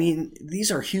 Yep. I mean,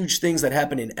 these are huge things that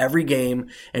happen in every game,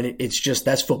 and it's just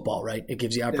that's football, right? It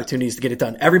gives you opportunities to get it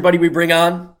done. Everybody we bring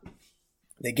on,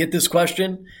 they get this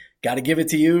question. Got to give it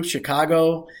to you.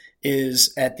 Chicago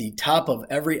is at the top of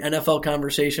every NFL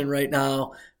conversation right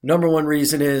now. Number one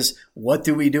reason is, what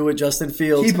do we do with Justin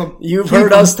Fields? Keep him. You've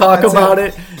heard us talk about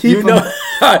it. Keep him.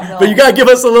 But you got to give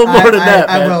us a little more than that,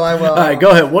 man. I will. All right, go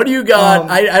ahead. What do you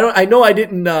got? I know I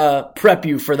didn't prep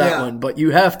you for that one, but you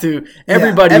have to.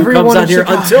 Everybody who comes on here,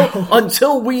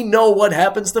 until we know what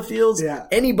happens to Fields,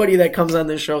 anybody that comes on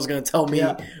this show is going to tell me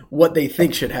what they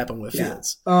think should happen with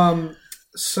Fields.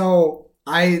 So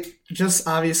I just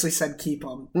obviously said keep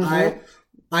him. Mm-hmm.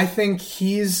 I think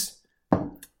he's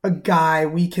a guy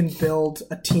we can build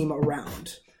a team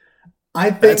around. I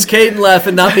think that's Caiden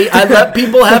laughing, not me. I let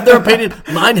people have their opinion.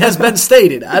 Mine has been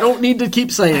stated. I don't need to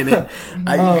keep saying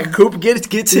it. Coop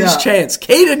gets his chance.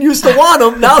 Caiden used to want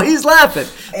him. Now he's laughing.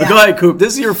 But go ahead, Coop.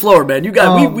 This is your floor, man. You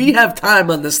got. We have time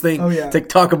on this thing to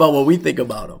talk about what we think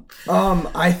about him.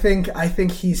 I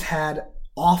think he's had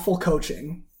awful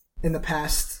coaching in the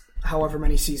past however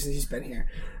many seasons he's been here,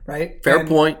 right? Fair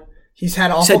point. He's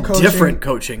had awful coaching. Different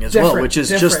coaching as well, which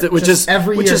is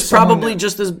probably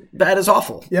just as bad as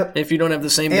awful. Yep. If you don't have the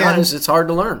same guys, it's hard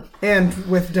to learn. And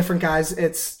with different guys,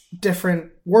 it's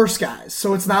different worse guys.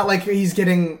 So it's not like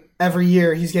every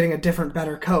year he's getting a different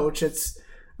better coach. It's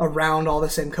around all the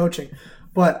same coaching.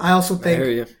 But I also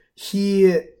think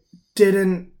he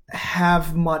didn't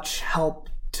have much help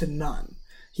to none.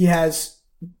 He has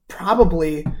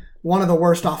probably one of the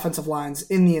worst offensive lines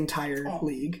in the entire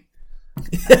league.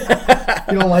 You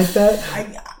don't like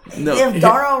that? No. If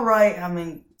Darnell Wright, I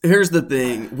mean, here's the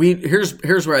thing.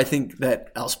 Here's where I think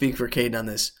that I'll speak for Caiden on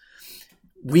this.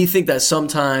 we think that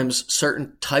sometimes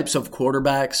certain types of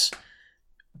quarterbacks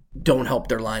don't help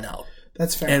their line out.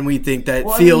 That's fair. And we think that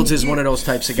Fields is one of those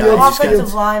types of guys. The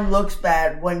offensive line looks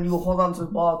bad when you hold on to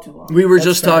the ball too long. We were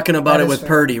just talking about it with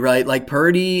Purdy, right? Like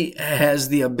Purdy has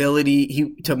the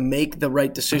ability to make the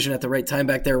right decision at the right time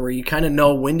back there, where you kind of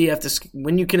know when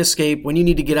you can escape, when you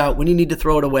need to get out, when you need to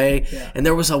throw it away. Yeah. And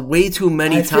there was a way too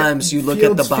many times you look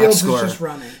at the box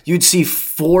score, you'd see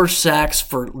 4 sacks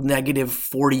for negative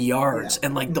 40 yards,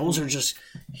 and like those are just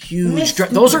huge.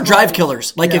 Those are drive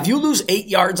killers. Like if you lose 8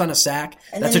 yards on a sack,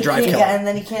 that's a drive killer. Yeah, and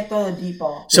then he can't throw the deep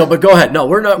ball. So, but go ahead. No,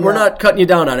 we're not cutting you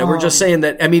down on it. We're just saying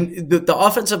that, I mean, the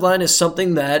offensive line is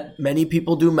something that many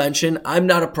people do mention. I'm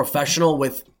not a professional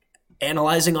with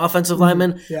analyzing offensive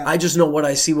linemen. Yeah. I just know what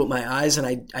I see with my eyes,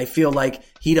 and I feel like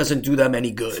he doesn't do them any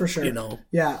good. For sure. You know?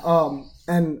 Yeah.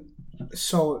 And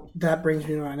so that brings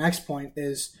me to my next point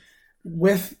is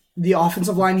with the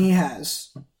offensive line he has,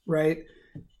 right?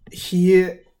 He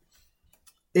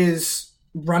is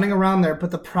running around there,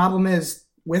 but the problem is,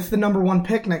 with the number 1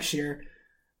 pick next year,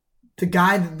 the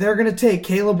guy that they're going to take,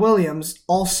 Caleb Williams,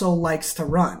 also likes to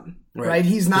run, right?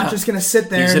 He's not just going to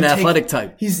sit there. He's an athletic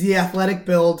type. He's the athletic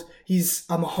build. He's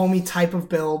a Mahomes type of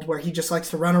build where he just likes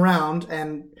to run around,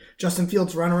 and Justin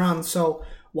Fields run around. So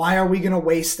why are we going to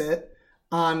waste it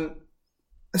on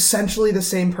essentially the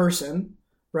same person,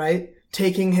 right?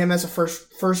 Taking him as a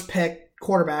first pick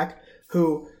quarterback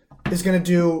who is going to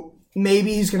do,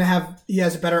 maybe he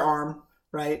has a better arm,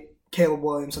 right? Caleb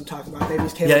Williams, I'm talking about. Maybe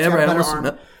Caleb's got a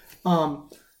better arm.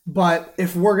 But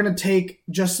if we're going to take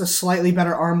just a slightly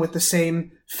better arm with the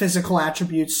same physical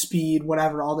attributes, speed,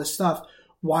 whatever, all this stuff,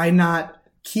 why not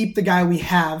keep the guy we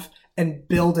have and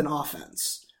build an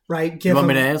offense, right? You want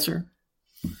me to answer?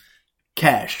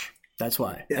 Cash. That's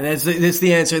why. Yeah. And that's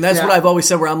the answer. And that's what I've always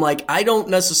said, where I'm like, I don't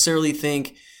necessarily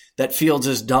think that Fields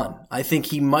is done. I think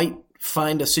he might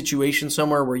find a situation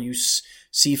somewhere where you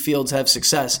see Fields have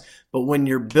success. But when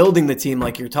you're building the team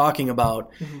like you're talking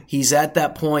about, he's at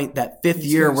that point, that fifth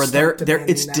year where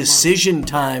it's decision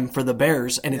time for the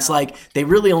Bears. And it's like they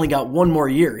really only got one more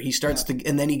year. He starts to,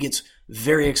 and then he gets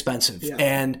very expensive. Yeah.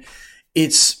 And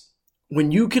it's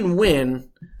when you can win.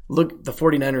 Look, the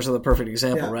 49ers are the perfect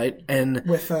example, right? And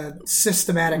with a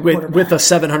systematic quarterback. With a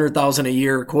 $700,000 a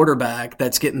year quarterback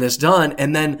that's getting this done.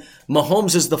 And then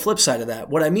Mahomes is the flip side of that.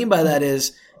 What I mean by that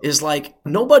is like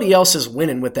nobody else is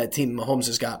winning with that team Mahomes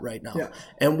has got right now. Yeah.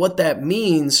 And what that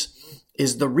means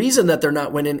is the reason that they're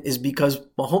not winning is because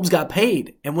Mahomes got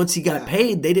paid. And once he got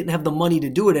paid, they didn't have the money to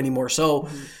do it anymore. So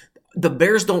the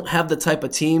Bears don't have the type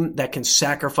of team that can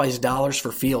sacrifice dollars for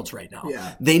Fields right now.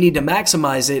 Yeah. They need to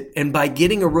maximize it. And by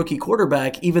getting a rookie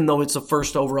quarterback, even though it's a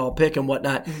first overall pick and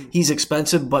whatnot, he's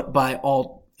expensive, but by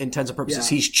all intents and purposes,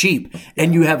 he's cheap.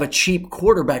 And you have a cheap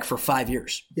quarterback for 5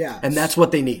 years. Yeah. And that's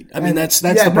what they need. I mean, that's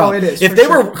the problem. No, it is, if they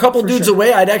were a couple dudes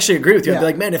away, I'd actually agree with you. I'd be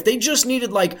like, man, if they just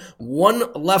needed like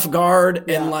one left guard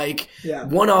and like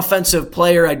one offensive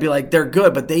player, I'd be like, they're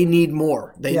good, but they need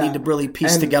more. They need to really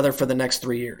piece together for the next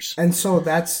 3 years. And so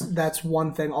that's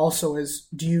one thing also is,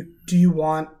 do you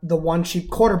want the one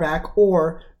cheap quarterback,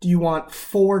 or do you want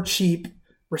 4 cheap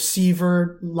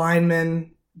receiver,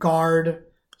 lineman, guard,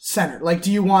 center? Like,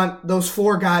 do you want those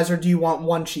 4 guys, or do you want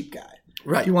one cheap guy?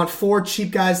 Right. Do you want 4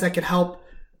 cheap guys that could help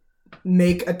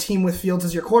make a team with Fields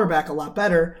as your quarterback a lot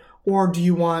better, or do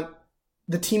you want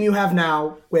the team you have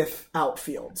now without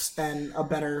Fields and a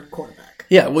better quarterback?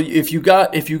 Yeah, well, if you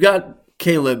got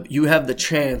Caleb, you have the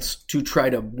chance to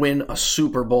try to win a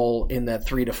Super Bowl in that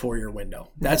 3 to 4 year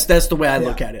window. That's the way I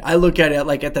look at it. I look at it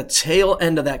like at the tail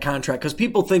end of that contract, because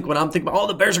people think when I'm thinking about,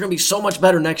 the Bears are going to be so much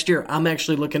better next year, I'm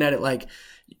actually looking at it like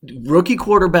rookie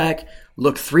quarterback,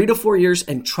 look 3 to 4 years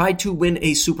and try to win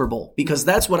a Super Bowl, because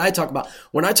that's what I talk about.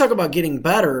 When I talk about getting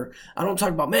better, I don't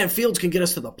talk about, man, Fields can get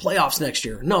us to the playoffs next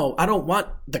year. No, I don't want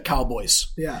the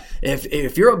Cowboys. Yeah.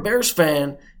 If you're a Bears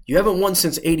fan, you haven't won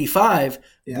since 85.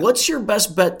 Yeah. What's your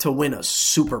best bet to win a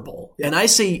Super Bowl? Yeah. And I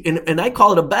say, and I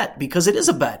call it a bet because it is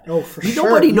a bet. Oh, for sure.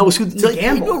 Nobody knows who.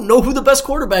 You don't know who the best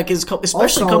quarterback is,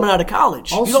 especially coming out of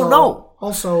college. You don't know.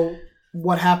 Also,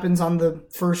 what happens on the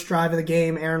first drive of the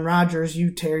game? Aaron Rodgers,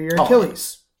 you tear your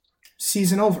Achilles.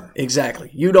 Season over. Exactly.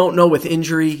 You don't know with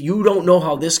injury. You don't know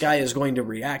how this guy is going to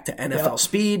react to NFL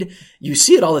speed. You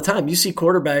see it all the time. You see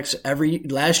quarterbacks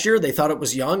last year, they thought it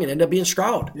was Young and ended up being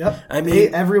Stroud. Yep. I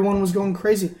mean, everyone was going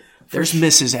crazy. There's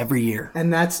misses every year.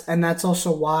 And that's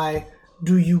also why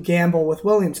do you gamble with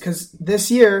Williams? Because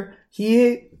this year,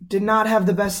 he did not have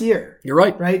the best year. You're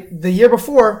right. Right? The year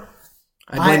before,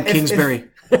 I blame Kingsbury.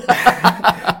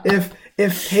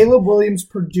 If Caleb Williams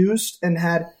produced and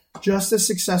had just as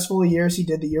successful a year as he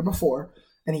did the year before,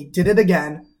 and he did it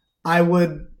again, I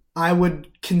would I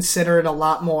would consider it a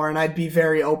lot more, and I'd be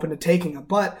very open to taking him.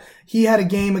 But he had a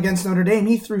game against Notre Dame.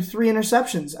 He threw 3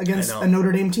 interceptions against a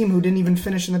Notre Dame team who didn't even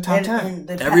finish in the top 10.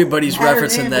 Everybody's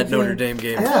referencing that Notre Dame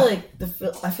game.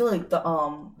 I feel like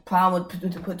the problem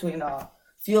between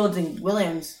Fields and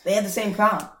Williams, they had the same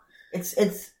problem.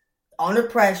 It's under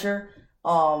pressure.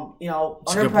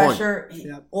 Under pressure.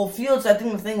 Well, Fields, I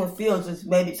think the thing with Fields is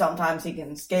maybe sometimes he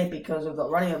can escape because of the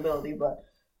running ability, but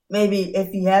maybe if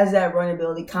he has that running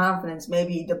ability, confidence,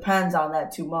 maybe he depends on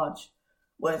that too much.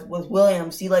 With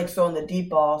Williams, he likes throwing the deep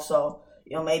ball, so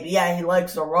maybe he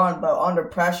likes to run, but under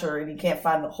pressure and he can't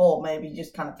find the hole, maybe he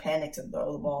just kind of panics and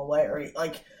throws the ball away, or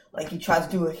he tries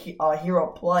to do a hero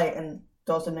play and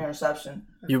throws an interception.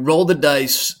 You roll the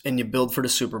dice and you build for the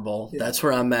Super Bowl. Yeah. That's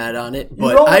where I'm mad on it.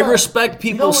 But I respect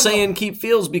people saying keep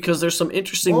Fields because there's some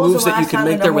interesting moves that you can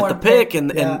make there with the pick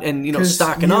and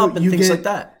stocking up and things like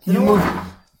that. You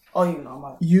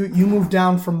move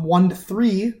down from 1 to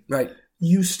 3. Right.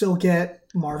 You still get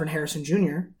Marvin Harrison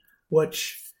Jr.,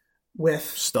 which with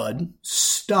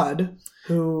Stud,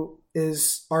 who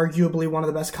is arguably one of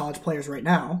the best college players right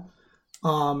now.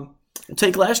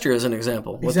 Take last year as an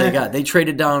example. What they got? They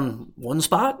traded down one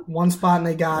spot, and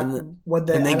they got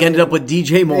ended up with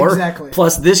DJ Moore. Exactly.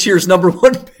 Plus this year's number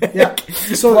 1 pick. Yeah.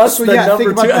 So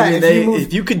number 2. I mean,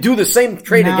 if you could do the same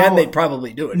trade again, they'd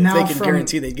probably do it. If they could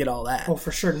guarantee they'd get all that. Oh,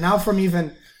 for sure. Now from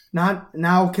even not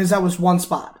now because that was one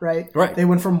spot, right? Right. They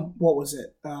went from what was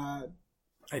it?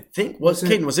 I think was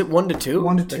it 1 to 2?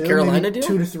 1 to 2. The Carolina deal.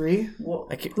 2 to 3.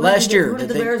 Last year, who did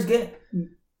the Bears get?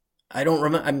 I don't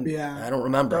remember. I don't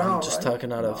remember. I'm just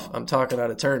talking out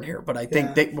of turn here. But I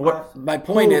think my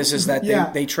point is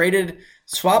that they traded,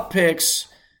 swap picks,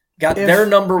 got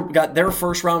their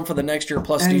first round for the next year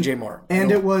plus DJ Moore.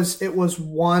 And it was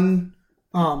one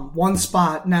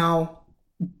spot. Now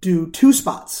do 2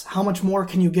 spots. How much more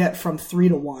can you get from 3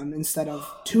 to 1 instead of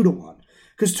 2 to 1?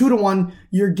 Because 2 to 1,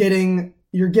 you're getting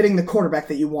the quarterback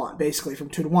that you want basically from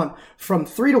 2 to 1. From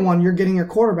 3 to 1, you're getting your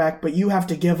quarterback, but you have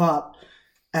to give up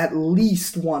at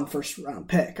least 1 first round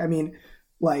pick. I mean,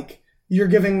 like you're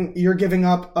giving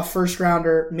up a first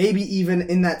rounder, maybe even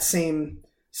in that same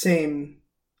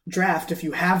draft. If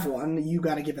you have one, you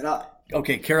got to give it up.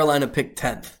 Okay, Carolina picked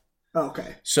 10th.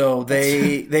 Okay, so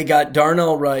they got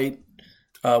Darnell Wright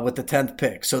with the 10th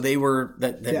pick. So they were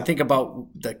think about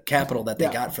the capital that they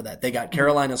got for that. They got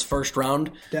Carolina's first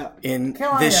round in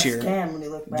this year.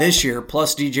 This year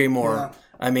plus DJ Moore. Yeah.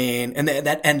 I mean, and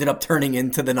that ended up turning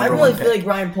into the number 1 pick. I really feel like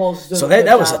Ryan Poles. So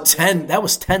that was 10. That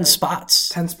was 10 spots.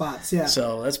 10 spots, yeah.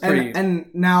 So that's pretty. And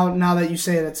now that you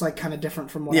say it, it's like kind of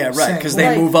different from what I was saying. Because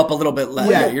they move up a little bit less.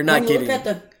 Yeah, you're not getting. Look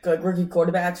at the rookie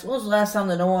quarterbacks. When was the last time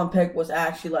the number 1 pick was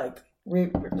actually like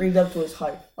read up to his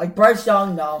hype? Like Bryce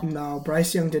Young, no,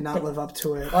 Bryce Young did not live up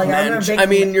to it.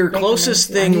 Your closest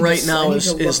thing right now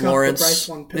is Lawrence.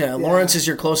 Lawrence is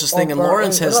your closest thing, and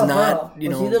Lawrence has not. Was he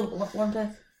the 1 pick?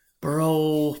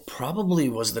 Burrow probably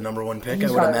was the number 1 pick, I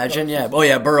would imagine. Yeah. Oh,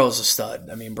 yeah, Burrow's a stud.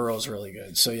 I mean, Burrow's really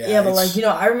good. So, yeah. Yeah, but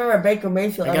I remember Baker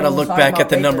Mayfield. I got to look back at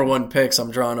the number 1 picks.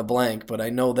 I'm drawing a blank, but I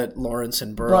know that Lawrence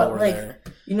and Burrow were there.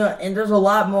 And there's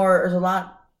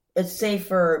it's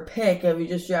safer pick if you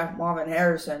just draft Marvin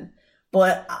Harrison.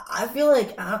 But I feel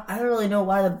like I don't really know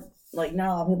why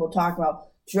now people talk about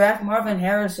draft Marvin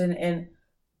Harrison and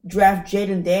draft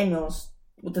Jaden Daniels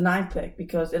with the 9th pick,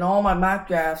 because in all my mock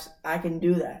drafts, I can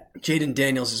do that. Jaden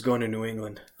Daniels is going to New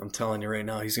England. I'm telling you right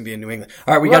now, he's going to be in New England.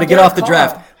 All right, we got to get off the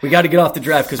draft. We got to get off the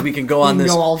draft because we can go on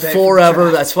this forever.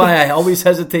 That's why I always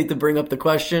hesitate to bring up the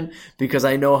question, because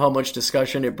I know how much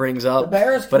discussion it brings up.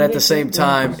 But at the same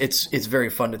time, it's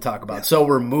very fun to talk about. So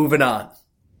we're moving on.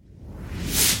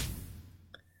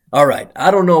 All right, I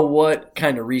don't know what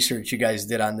kind of research you guys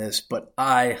did on this, but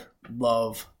I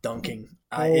love dunking.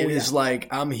 Is like,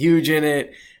 I'm huge in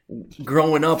it.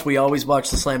 Growing up, we always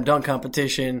watched the slam dunk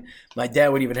competition. My dad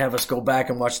would even have us go back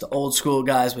and watch the old school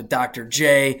guys with Dr.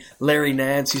 J. Larry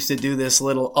Nance used to do this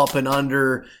little up and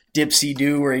under dipsy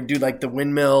do where he'd do like the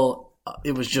windmill.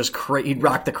 It was just crazy. He'd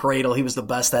rock the cradle. He was the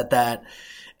best at that.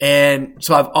 And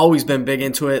so I've always been big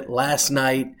into it. Last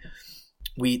night,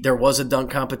 there was a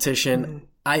dunk competition. Mm-hmm.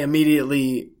 I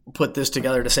immediately put this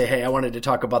together to say, hey, I wanted to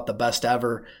talk about the best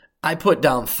ever. I put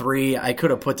down 3. I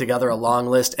could have put together a long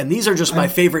list, and these are just my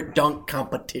favorite dunk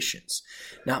competitions,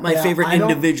 not my favorite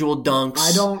individual dunks.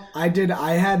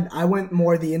 I went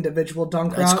more the individual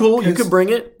dunk route. That's cool. You could bring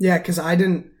it. Yeah, because I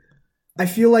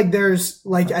feel like there's,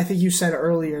 like I think you said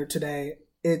earlier today,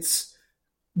 it's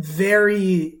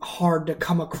very hard to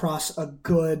come across a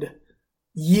good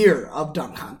year of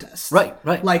dunk contests. Right.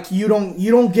 Like you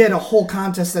don't get a whole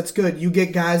contest that's good. You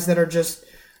get guys that are just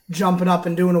jumping up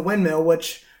and doing a windmill,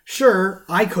 which sure,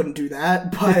 I couldn't do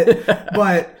that,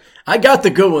 but I got the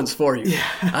good ones for you. Yeah.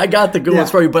 I got the good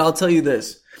ones for you, but I'll tell you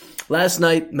this. Last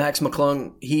night, Max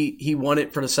McClung, he won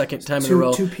it for the second time in a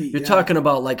row. You're talking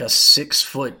about like a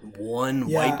 6'1"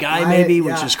 white guy,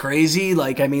 which is crazy.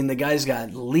 Like, I mean, the guy's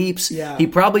got leaps. Yeah. He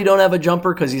probably don't have a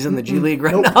jumper because he's in the G League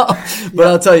right now. But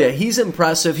I'll tell you, he's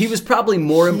impressive. He was probably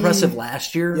more impressive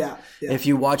last year. Yeah. If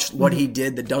you watched what he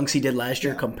did, the dunks he did last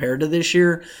year compared to this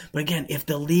year. But again, if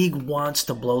the league wants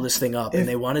to blow this thing up and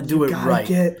they want to do it right.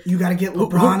 You got to get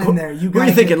LeBron in there. What are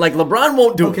you thinking? Like, LeBron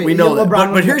won't do it. We know that.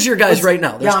 But here's your guys right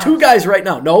now. There's two guys right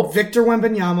now. Nope. Victor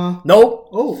Wembanyama. Nope.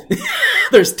 Oh.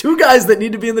 There's two guys that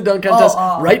need to be in the dunk contest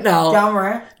right now.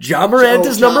 John Morant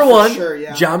is number one. Sure,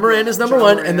 yeah. John Morant is number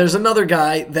one. And there's another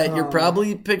guy that you're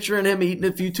probably picturing him eating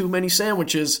a few too many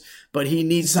sandwiches, but he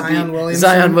needs Zion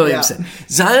Williamson.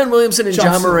 Zion Williamson and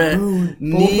John Morant Boone,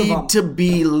 need to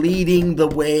be leading the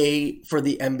way for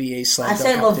the NBA slam dunk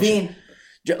competition. I say Levine.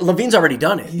 Levine's already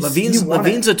done it.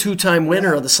 Levine's a two-time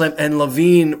winner of the slam, and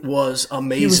Levine was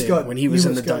amazing when he was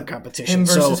in the dunk competition. Him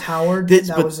versus Howard.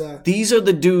 These are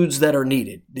the dudes that are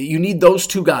needed. You need those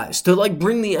two guys to like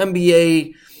bring the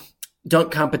NBA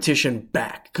dunk competition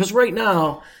back. Because right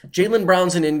now, Jaylen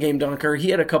Brown's an in-game dunker.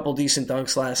 He had a couple decent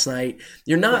dunks last night.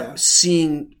 You're not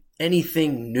seeing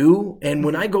anything new. And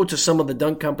when I go to some of the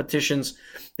dunk competitions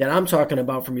that I'm talking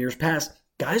about from years past,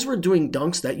 guys were doing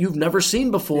dunks that you've never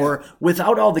seen before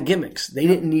without all the gimmicks. They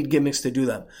didn't need gimmicks to do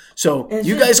them. So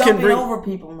you guys can bring over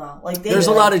people now. Like there's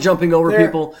a lot of jumping over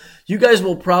people. You guys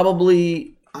will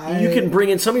probably you can bring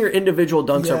in some of your individual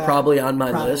dunks are probably on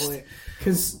my list.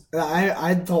 Because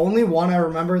the only one I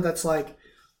remember that's like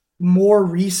more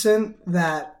recent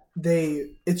that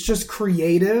it's just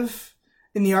creative.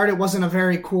 In the art, it wasn't a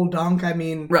very cool dunk. I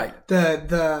mean,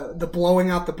 the blowing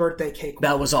out the birthday cake.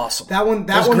 That was awesome. That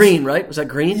was green, right? Was that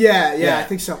green? Yeah, I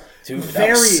think so. Dude,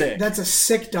 sick. That's a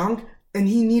sick dunk, and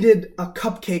he needed a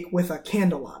cupcake with a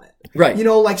candle on it. Right. You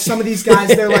know, like some of these guys,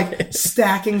 they're like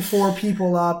stacking 4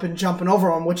 people up and jumping over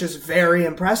them, which is very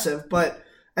impressive. But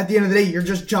at the end of the day, you're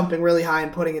just jumping really high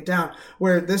and putting it down.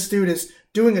 Where this dude is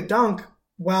doing a dunk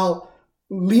while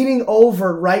leaning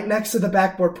over right next to the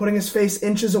backboard, putting his face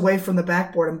inches away from the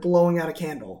backboard and blowing out a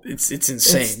candle. It's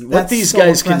insane. What these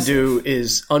guys can do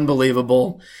is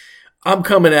unbelievable. I'm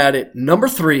coming at it. Number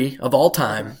 3 of all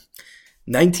time,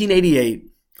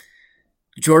 1988,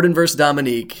 Jordan versus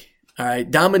Dominique. All right,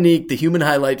 Dominique, the human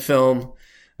highlight film.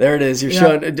 There it is. You're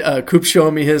showing Coop's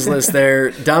showing me his list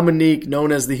there. Dominique,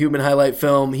 known as the human highlight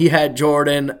film. He had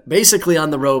Jordan basically on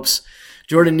the ropes.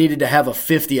 Jordan needed to have a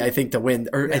 50, I think, to win.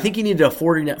 I think he needed a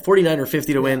 49 or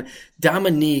 50 to win.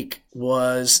 Dominique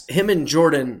him and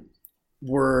Jordan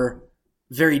were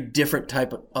very different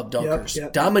type of dunkers.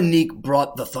 Yep. Dominique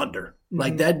brought the thunder. Mm-hmm.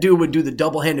 Like that dude would do the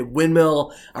double-handed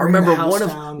windmill. I remember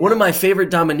one of my favorite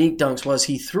Dominique dunks was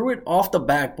he threw it off the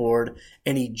backboard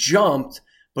and he jumped,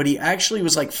 but he actually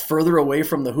was like further away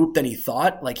from the hoop than he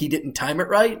thought. Like he didn't time it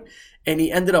right. And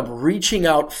he ended up reaching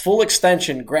out full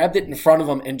extension, grabbed it in front of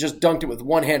him, and just dunked it with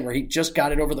one hand where he just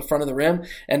got it over the front of the rim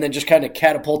and then just kind of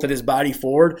catapulted his body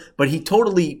forward. But he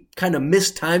totally kind of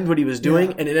mistimed what he was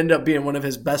doing, and it ended up being one of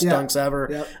his best dunks ever.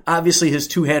 Yep. Obviously, his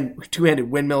two-handed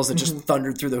windmills that just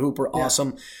thundered through the hoop were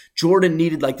awesome. Jordan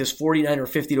needed like this 49 or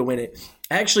 50 to win it.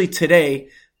 Actually, today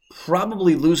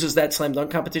probably loses that slam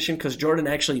dunk competition because Jordan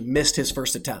actually missed his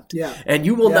first attempt. Yeah. And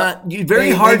you will not they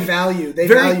value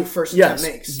first attempt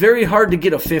makes. Very hard to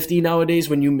get a 50 nowadays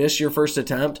when you miss your first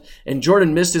attempt. And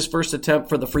Jordan missed his first attempt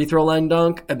for the free throw line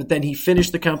dunk, but then he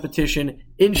finished the competition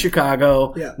in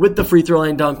Chicago with the free throw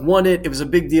line dunk, won it. It was a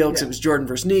big deal because it was Jordan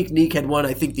versus Neek. Neek had won,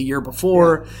 I think, the year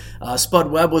before. Spud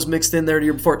Webb was mixed in there the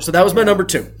year before. So that was my number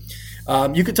 2.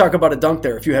 You could talk about a dunk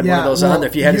there if you had one of those on there.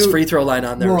 If you had his free throw line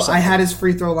on there or something. I had his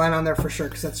free throw line on there for sure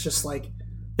because that's just like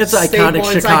it's iconic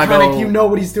Chicago. It's iconic. You know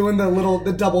what he's doing,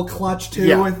 the double clutch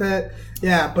too with it.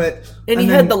 Yeah, and he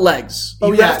had the legs. I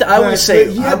always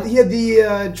say he had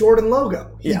the Jordan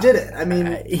logo. He did it. I mean,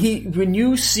 when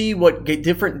you see what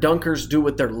different dunkers do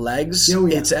with their legs,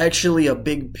 it's actually a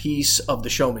big piece of the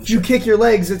showmanship. If you kick your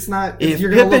legs, it's not. If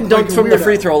Pippen dunked from the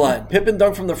free throw line,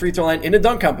 in a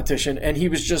dunk competition, and he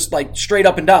was just like straight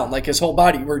up and down, like his whole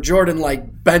body, where Jordan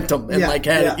like bent him and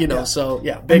had it, So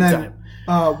big time.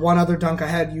 One other dunk I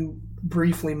had, you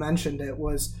briefly mentioned it,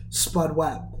 was Spud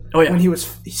Webb. Oh yeah, when he's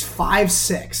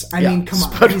 5'6". I mean, come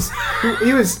on,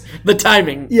 he was the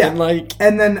timing. Yeah,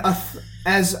 and then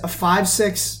as a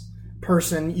 5'6"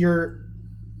 person, you're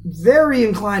very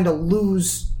inclined to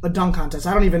lose a dunk contest.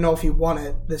 I don't even know if he won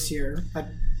it this year.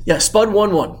 Spud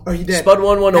won one. Oh, he did. Spud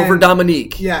won one over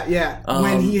Dominique. Yeah.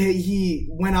 When he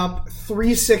went up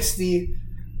 360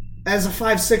 as a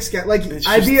 5'6" guy, like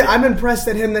I'm impressed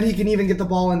at him that he can even get the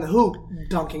ball in the hoop,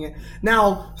 dunking it.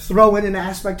 Now throw in an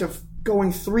aspect of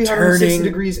going 360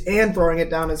 degrees and throwing it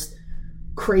down is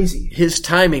crazy. His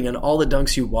timing and all the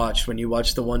dunks you watched when you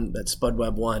watched the one that Spud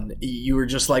Webb won, you were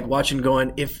just like watching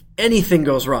going, if anything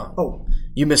goes wrong,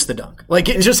 you missed the dunk. Like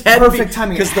it just had perfect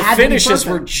timing. Because the finishes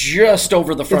were just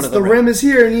over the front of the rim. The rim is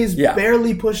here and he's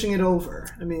barely pushing it over.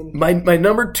 I mean, my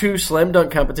number 2 slam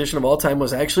dunk competition of all time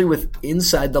was actually with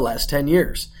inside the last 10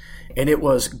 years. And it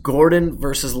was Gordon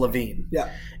versus Levine.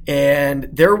 Yeah. And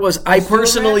there was, I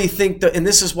personally think and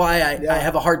this is why I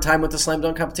have a hard time with the slam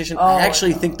dunk competition. I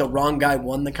actually think the wrong guy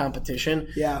won the competition.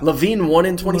 Yeah. Levine won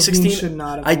in 2016. Levine should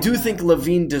not have I do think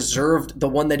Levine deserved the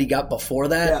one that he got before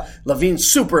that. Yeah.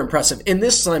 Levine's super impressive. In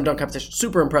this slam dunk competition,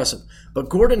 super impressive. But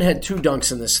Gordon had 2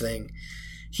 dunks in this thing.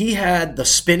 He had the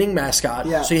spinning mascot.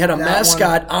 Yeah, so he had a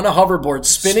mascot on a hoverboard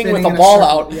spinning with a ball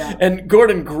out. Yeah. And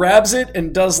Gordon grabs it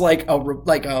and does like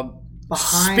a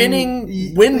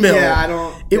spinning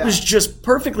windmill. It was just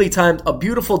perfectly timed, a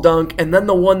beautiful dunk, and then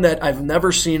the one that I've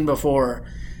never seen before,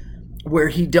 where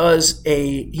he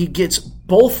gets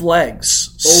both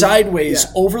legs sideways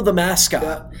over the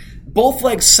mascot, both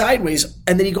legs sideways,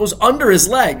 and then he goes under his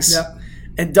legs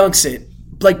and dunks it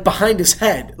like behind his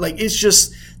head. Like it's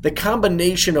just the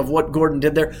combination of what Gordon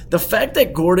did there. The fact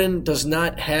that Gordon does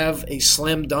not have a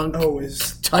slam dunk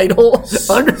title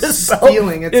under his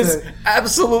belt is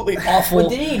absolutely awful. But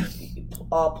did he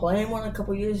play in one a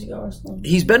couple years ago or something?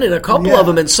 He's been in a couple of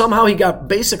them, and somehow he got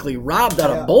basically robbed out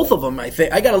of both of them, I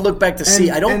think. I got to look back to see.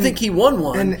 I don't think he won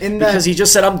one because he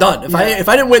just said, I'm done. If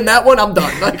I didn't win that one, I'm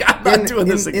done. Like, I'm not doing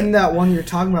this again. In that one you're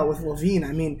talking about with Levine,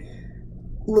 I mean,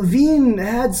 Levine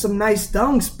had some nice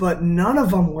dunks, but none of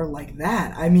them were like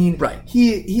that. I mean, I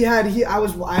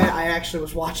actually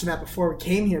was watching that before we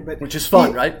came here, but which is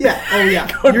fun, right? Yeah. Oh yeah.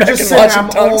 You're just sitting there.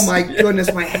 Oh my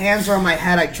goodness, my hands are on my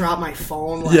head. I dropped my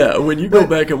phone. When you go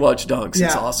back and watch dunks,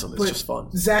 it's awesome. It's just fun.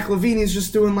 Zach LaVine is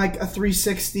just doing like a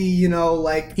 360.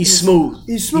 Like he's smooth.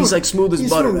 He's smooth. He's like smooth as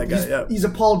butter. That guy. He's a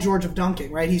Paul George of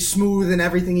dunking, right? He's smooth in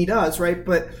everything he does, right?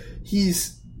 But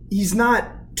he's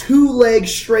not 2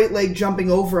 legs, straight leg jumping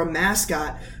over a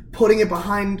mascot, putting it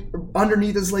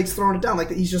underneath his legs, throwing it down. Like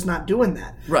he's just not doing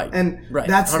that. Right. And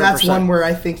that's 100%. one where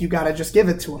I think you got to just give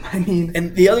it to him. I mean,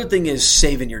 and the other thing is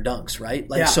saving your dunks, right?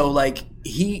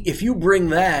 If you bring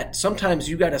that, sometimes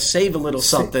you got to save a little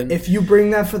something. If you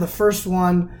bring that for the first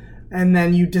one, and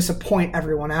then you disappoint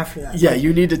everyone after that. Yeah,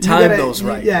 you need to time those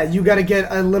right. You got to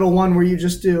get a little one where you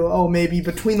just do, maybe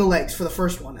between the legs for the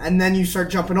first one, and then you start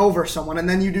jumping over someone, and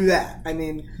then you do that. I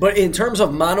mean... But in terms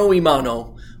of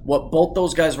mano-a-mano, what both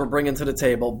those guys were bringing to the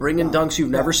table, bringing dunks you've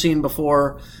never seen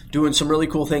before, doing some really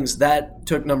cool things, that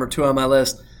took number 2 on my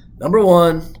list. Number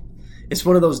 1, it's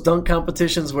one of those dunk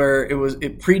competitions where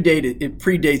it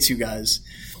predates you guys.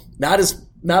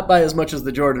 Not by as much as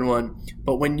the Jordan one,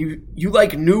 but when you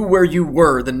knew where you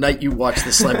were the night you watched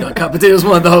the slam dunk competition. It was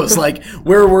one of those, like,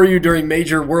 where were you during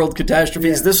major world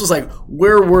catastrophes? Yeah. This was like,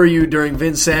 where were you during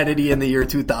Vinsanity in the year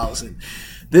 2000?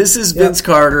 This is Vince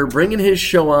Carter bringing his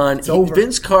show on. It's over.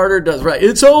 Vince Carter does right.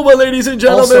 It's over, ladies and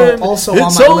gentlemen. Also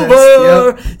it's on my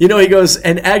over. List. Yep. He goes,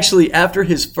 and actually after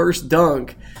his first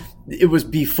dunk, it was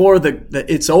before the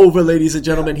it's over, ladies and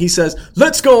gentlemen. He says,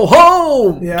 let's go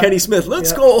home, Kenny Smith.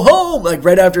 Let's go home, like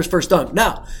right after his first dunk.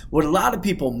 Now, what a lot of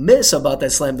people miss about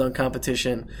that slam dunk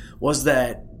competition was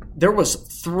that there was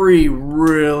 3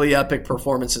 really epic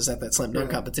performances at that slam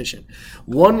dunk competition.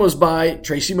 One was by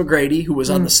Tracy McGrady, who was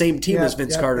on the same team as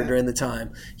Vince Carter during the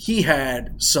time. He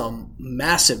had some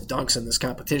massive dunks in this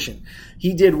competition.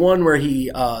 He did one where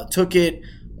he took it,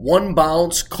 one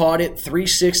bounce, caught it,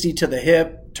 360 to the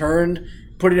hip, turned,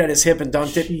 put it at his hip and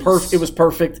dunked it. It was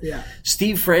perfect. Yeah.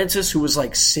 Steve Francis, who was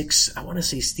like 6, I want to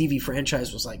say Stevie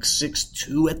Franchise was like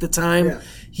 6'2" at the time. Yeah.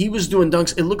 He was doing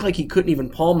dunks. It looked like he couldn't even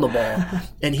palm the ball.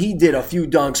 And he did a few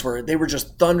dunks where they were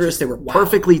just thunderous. They were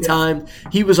perfectly timed.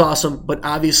 He was awesome. But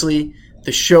obviously,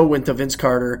 the show went to Vince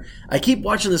Carter. I keep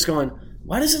watching this going,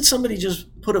 why doesn't somebody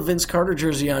just put a Vince Carter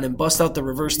jersey on and bust out the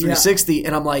reverse 360?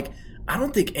 And I'm like, I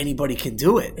don't think anybody can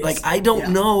do it. I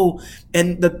don't know.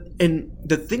 And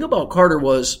the thing about Carter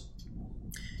was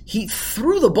he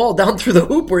threw the ball down through the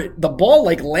hoop where the ball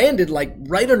landed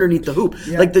right underneath the hoop.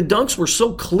 Yeah. The dunks were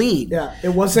so clean. Yeah, it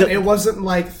wasn't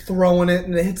like throwing it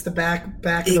and it hits the back of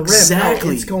the rim.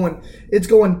 Exactly. No, it's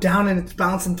going down and it's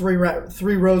bouncing three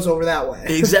rows over that way.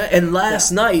 Exactly. And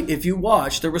last night, if you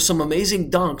watched, there were some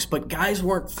amazing dunks, but guys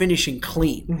weren't finishing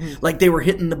clean. Mm-hmm. They were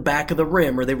hitting the back of the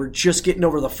rim, or they were just getting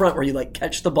over the front, where you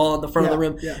catch the ball in the front of the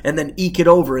rim and then eke it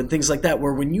over and things like that.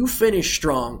 Where when you finish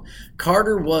strong,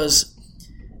 Carter was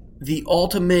the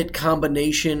ultimate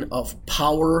combination of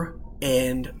power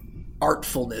and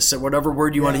artfulness, or whatever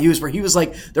word you want to use, where he was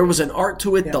like, there was an art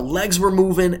to it. The legs were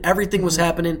moving. Everything was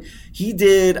happening.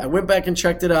 I went back and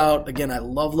checked it out. Again, I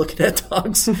love looking at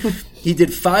dunks. He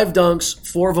did 5 dunks.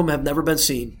 4 of them have never been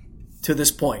seen to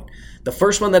this point. The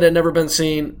first one that had never been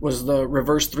seen was the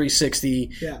reverse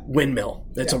 360 windmill.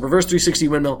 It's a reverse 360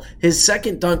 windmill. His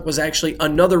second dunk was actually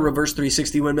another reverse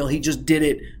 360 windmill. He just did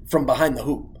it from behind the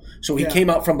hoop. So he came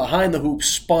out from behind the hoop,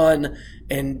 spun,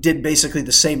 and did basically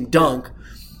the same dunk.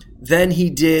 Then he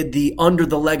did the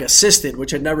under-the-leg assisted, which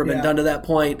had never been done to that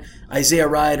point. Isaiah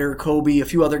Ryder, Kobe, a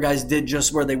few other guys did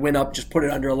just where they went up, just put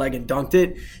it under a leg and dunked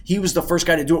it. He was the first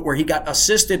guy to do it where he got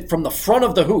assisted from the front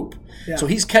of the hoop. Yeah. So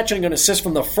he's catching an assist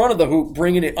from the front of the hoop,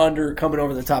 bringing it under, coming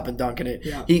over the top and dunking it.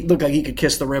 Yeah. He looked like he could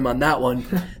kiss the rim on that one.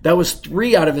 That was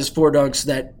 3 out of his 4 dunks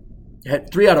that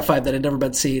had 3 out of 5 that had never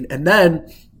been seen. And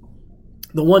then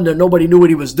the one that nobody knew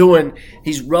what he was doing,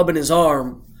 he's rubbing his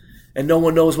arm, and no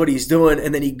one knows what he's doing,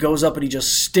 and then he goes up and he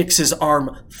just sticks his arm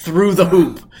through the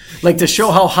hoop. Like, to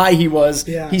show how high he was,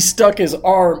 he stuck his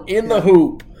arm in the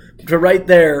hoop to right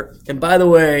there. And by the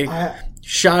way,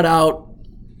 shout out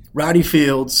Ronnie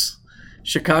Fields,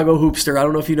 Chicago hoopster. I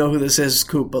don't know if you know who this is,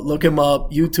 Coop, but look him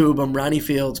up, YouTube him. Ronnie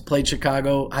Fields played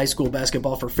Chicago high school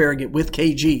basketball for Farragut with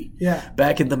KG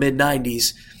back in the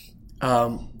mid-'90s.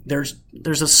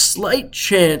 There's a slight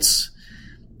chance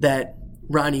that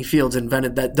Ronnie Fields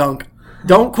invented that dunk.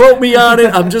 Don't quote me on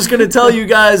it. I'm just going to tell you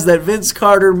guys that Vince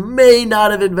Carter may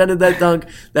not have invented that dunk.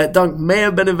 That dunk may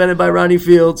have been invented by Ronnie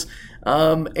Fields.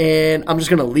 And I'm just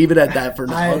going to leave it at that for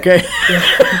now, okay?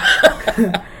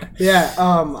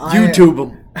 YouTube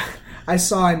him. I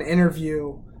saw an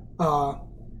interview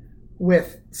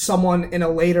with someone in a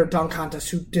later dunk contest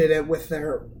who did it with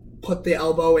put the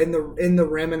elbow in the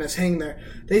rim and is hanging there.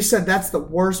 They said that's the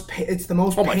worst. It's the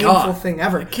most painful thing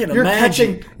ever. I can't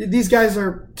imagine. These guys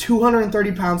are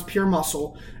 230 pounds pure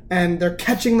muscle, and they're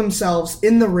catching themselves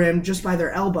in the rim just by their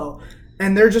elbow,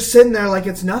 and they're just sitting there like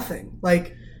it's nothing.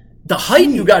 Like, the height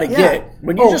you got to get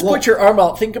when you put your arm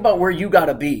out. Think about where you got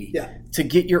to be to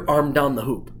get your arm down the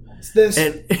hoop. It's this,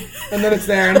 and then it's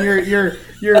there, and you're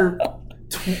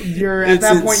at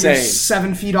that point you're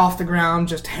 7 feet off the ground,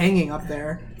 just hanging up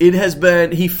there. It has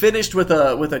been. He finished with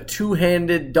a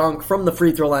 2-handed dunk from the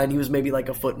free throw line. He was maybe like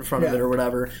a foot in front of it or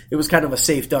whatever. It was kind of a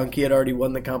safe dunk. He had already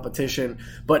won the competition,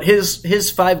 but his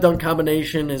 5-dunk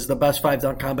combination is the best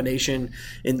 5-dunk combination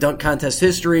in dunk contest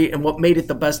history. And what made it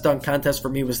the best dunk contest for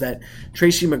me was that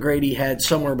Tracy McGrady had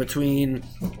somewhere between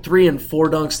 3 and 4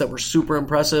 dunks that were super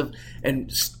impressive,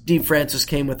 and Steve Francis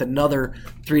came with another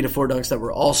 3 to 4 dunks that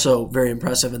were also very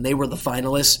impressive, and they were the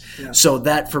finalists. Yeah. So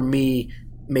that, for me,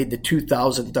 made the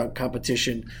 2000 dunk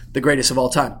competition the greatest of all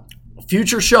time.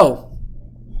 Future show,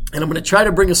 and I'm going to try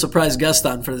to bring a surprise guest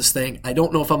on for this thing. I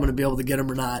don't know if I'm going to be able to get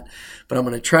him or not, but I'm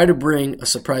going to try to bring a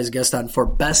surprise guest on for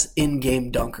best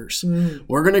in-game dunkers.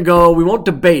 We're going to go, we won't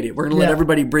debate it. We're going to let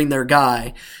everybody bring their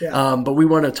guy, but we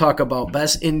want to talk about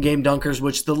best in-game dunkers,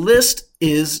 which the list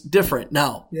is different.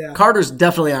 Now, Carter's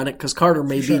definitely on it because Carter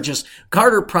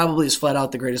Carter probably is flat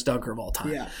out the greatest dunker of all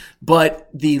time. Yeah. But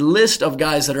the list of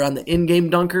guys that are on the in-game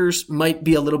dunkers might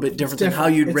be a little bit different than how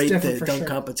you'd rate the dunk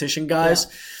competition guys.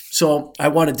 Yeah. So I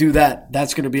want to do that.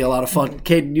 That's going to be a lot of fun.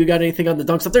 Caiden, you got anything on the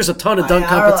dunk stuff? There's a ton of dunk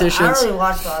competitions. I really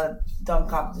watched a lot of dunk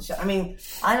competition. I mean,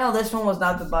 I know this one was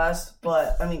not the best,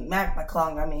 but I mean, Mac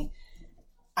McClung, I mean,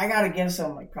 I got to give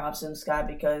some props to this guy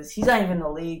because he's not even in the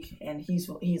league, and he's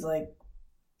won it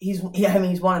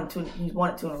 2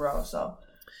 in a row. So,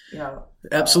 you know,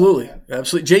 absolutely.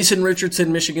 Jason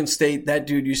Richardson, Michigan State. That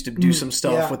dude used to do some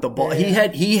stuff with the ball. Yeah.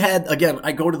 He had again.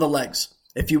 I go to the legs.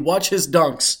 If you watch his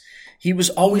dunks, he was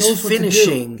always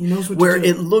finishing where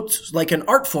it looked like an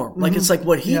art form. Like it's like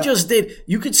what he just did.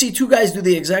 You could see 2 guys do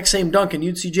the exact same dunk, and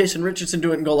you'd see Jason Richardson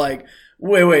do it and go like,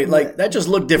 wait, like that just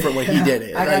looked different when he did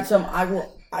it. I got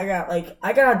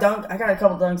a dunk. I got a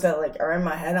couple dunks that like are in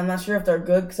my head. I'm not sure if they're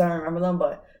good because I don't remember them.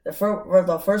 But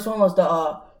the first one was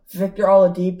the Victor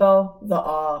Oladipo,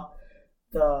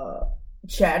 the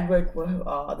Chadwick,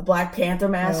 the Black Panther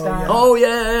mascot. Oh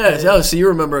yeah. So you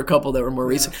remember a couple that were more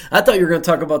recent. I thought you were going to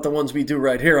talk about the ones we do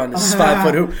right here on this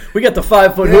 5-foot hoop. We got the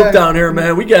 5-foot hoop down here,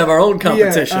 man. We can have our own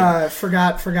competition.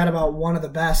 Forgot about one of the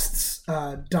best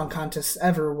dunk contests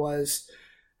ever was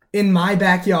in my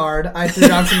backyard. I threw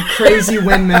down some crazy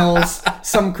windmills,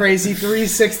 some crazy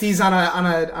 360s on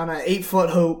a 8-foot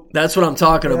hoop. That's what I'm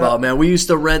talking about, man. We used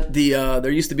to rent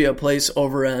there used to be a place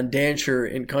over on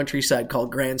Dancher in Countryside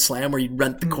called Grand Slam where you'd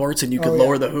rent the courts and you could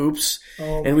lower the hoops,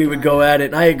 and we would go at it.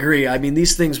 And I agree. I mean,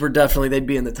 these things were they'd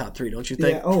be in the top 3, don't you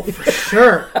think? Yeah. Oh, for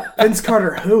sure. Vince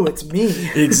Carter who? It's me.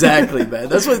 Exactly, man.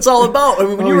 That's what it's all about. I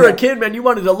mean, when you were a kid, man, you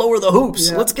wanted to lower the hoops.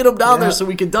 Yeah. Let's get them down there so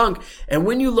we can dunk. And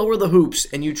when you lower the hoops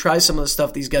and you try some of the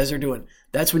stuff these guys are doing,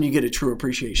 that's when you get a true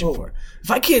appreciation for it.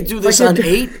 If I can't do this on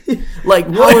 8, like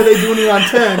what? How are they doing it on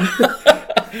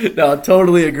 10? No, I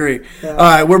totally agree. Yeah. All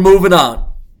right, we're moving on.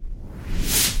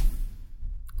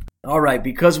 All right,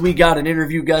 because we got an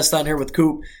interview guest on here with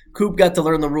Coop, Coop got to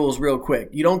learn the rules real quick.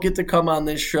 You don't get to come on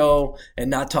this show and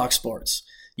not talk sports.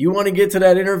 You want to get to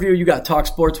that interview, you got to talk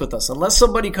sports with us. Unless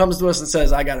somebody comes to us and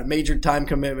says, I got a major time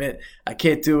commitment, I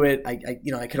can't do it, I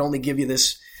can only give you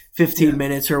this 15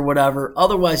 minutes or whatever.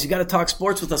 Otherwise, you got to talk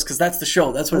sports with us because that's the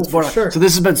show. That's what it's born on. Sure. So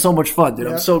this has been so much fun, dude.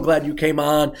 I'm so glad you came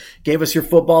on, gave us your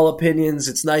football opinions.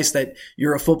 It's nice that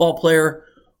you're a football player.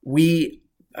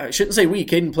 I shouldn't say we.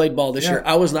 Caiden played ball this year.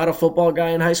 I was not a football guy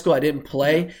in high school. I didn't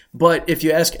play. But if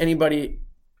you ask anybody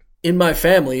in my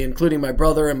family, including my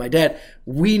brother and my dad,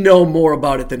 we know more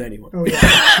about it than anyone. Oh,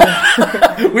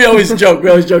 yeah. We always joke.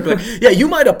 Like, yeah, you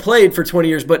might have played for 20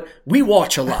 years, but we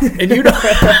watch a lot. And you know,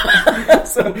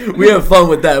 so we have fun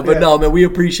with that. But no, man, we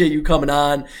appreciate you coming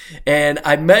on. And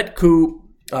I met Coop.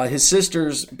 His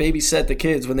sisters babysat the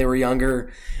kids when they were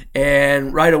younger.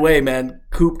 And right away, man,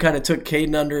 Coop kind of took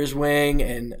Caiden under his wing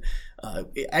and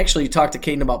actually talked to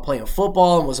Caiden about playing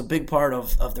football and was a big part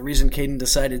of the reason Caiden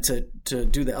decided to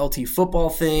do the LT football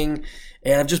thing.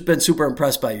 And I've just been super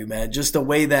impressed by you, man. Just the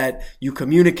way that you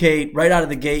communicate right out of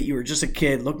the gate. You were just a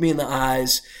kid. Look me in the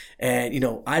eyes and,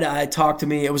 eye to eye, talk to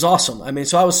me. It was awesome. I mean,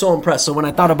 so I was so impressed. So when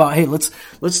I thought about, hey, let's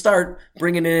start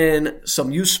bringing in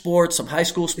some youth sports, some high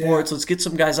school sports. Yeah. Let's get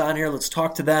some guys on here. Let's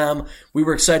talk to them. We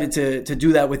were excited to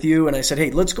do that with you. And I said,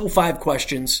 hey, let's go 5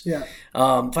 questions. Yeah.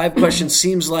 5 questions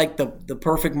seems like the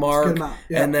perfect mark.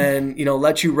 Yeah. And then,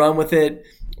 let you run with it.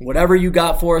 Whatever you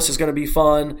got for us is going to be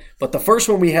fun. But the first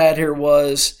one we had here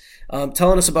was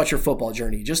telling us about your football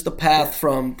journey, just the path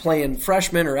from playing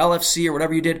freshman or LFC or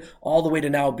whatever you did all the way to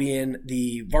now being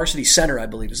the varsity center, I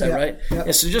believe. Is that right? Yeah.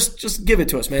 Yeah, so just give it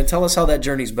to us, man. Tell us how that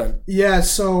journey's been. Yeah,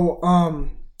 so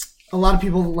a lot of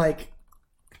people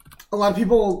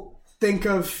think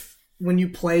of when you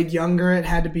played younger, it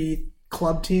had to be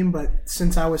club team, but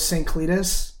since I was St.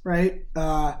 Cletus, right?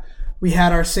 We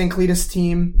had our St. Cletus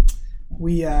team.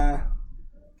 We,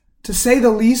 to say the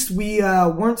least, we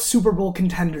weren't Super Bowl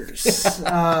contenders.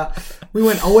 We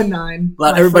went 0-9.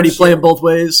 Not everybody playing both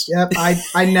ways. Yep.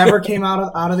 I never came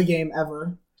out of the game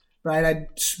ever. Right. I'd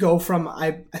go from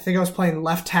I think I was playing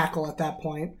left tackle at that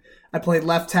point. I played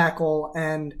left tackle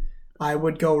and I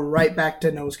would go right back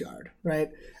to nose guard. Right.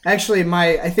 Actually,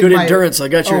 good endurance. I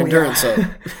got your endurance up.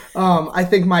 I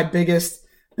think my biggest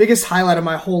highlight of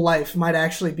my whole life might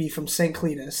actually be from St.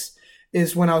 Cletus.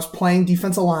 Is when I was playing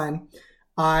defensive line,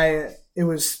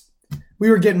 we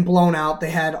were getting blown out. They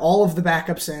had all of the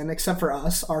backups in except for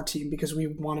us, our team, because we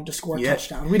wanted to score a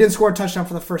touchdown. We didn't score a touchdown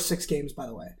for the first 6 games, by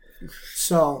the way.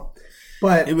 So,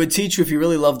 but it would teach you if you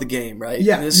really love the game, right?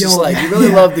 Yeah, this is like you really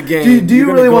love the game. Do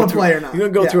you really want to play or not? You're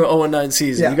gonna go through an 0-9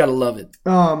 season. You got to love it.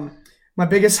 My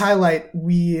biggest highlight,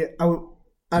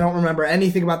 I don't remember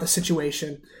anything about the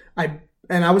situation. I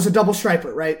was a double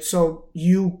striper, right? So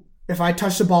if I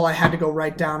touched the ball, I had to go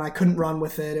right down. I couldn't run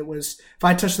with it. It was if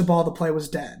I touched the ball, the play was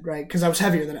dead, right? Because I was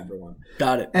heavier than everyone.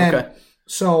 Got it. And okay.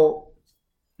 So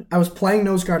I was playing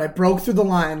nose guard. I broke through the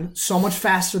line so much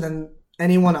faster than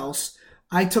anyone else.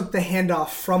 I took the handoff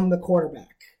from the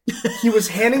quarterback. He was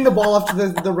handing the ball off to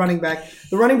the running back.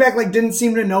 The running back didn't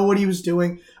seem to know what he was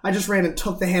doing. I just ran and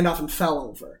took the handoff and fell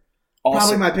over. Awesome.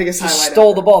 Probably my biggest highlight.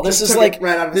 Stole the ball. This is like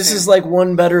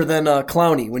one better than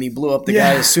Clowney when he blew up the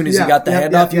guy as soon as he got the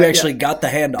handoff. You actually got the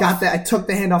handoff. I took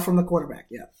the handoff from the quarterback.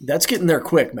 Yeah, that's getting there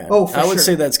quick, man. Oh, for I would sure.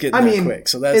 say that's getting there quick.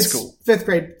 So that's cool. 5th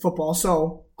grade football,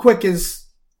 so quick is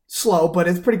slow, but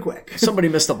it's pretty quick. Somebody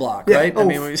missed a block, right? Oh, I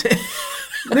mean,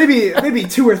 maybe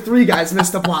 2 or 3 guys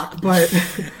missed a block, but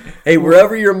hey,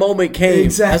 wherever your moment came,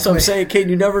 exactly. That's what I'm saying, Caiden.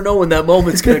 You never know when that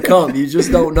moment's going to come. You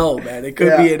just don't know, man. It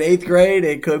could be in 8th grade.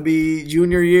 It could be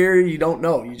junior year. You don't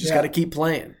know. You just got to keep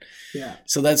playing. Yeah.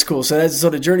 So that's cool. So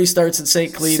the journey starts in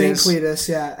St. Cletus. St. Cletus,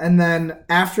 yeah. And then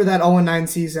after that 0-9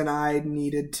 season, I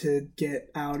needed to get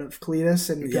out of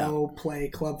Cletus and go play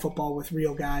club football with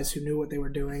real guys who knew what they were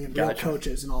doing and real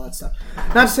coaches and all that stuff.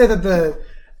 Not to say that the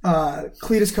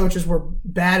Cletus coaches were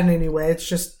bad in any way. It's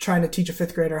just trying to teach a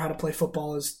 5th grader how to play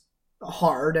football is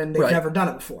hard, and they've never done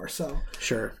it before. So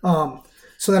sure.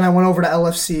 So then I went over to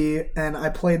LFC, and I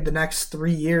played the next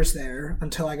 3 years there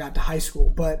until I got to high school.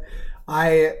 But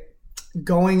throughout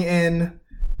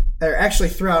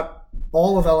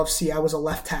all of LFC, I was a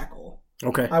left tackle.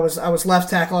 Okay. I was left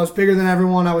tackle. I was bigger than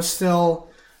everyone. I was still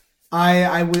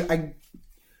I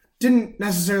didn't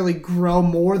necessarily grow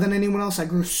more than anyone else. I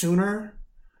grew sooner.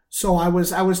 So I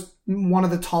was one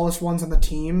of the tallest ones on the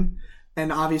team.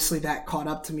 And obviously that caught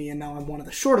up to me, and now I'm one of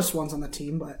the shortest ones on the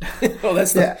team. But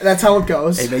that's how it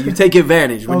goes. Hey man, you take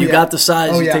advantage when you got the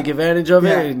size. You take advantage of it,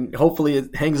 Yeah. and hopefully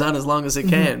it hangs on as long as it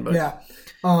can. But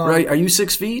right? Are you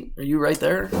 6 feet? Are you right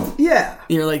there? Yeah.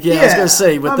 You're like, I was gonna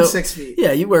say, I'm 6 feet.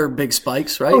 Yeah, you wear big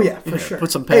spikes, right? Oh yeah, for sure.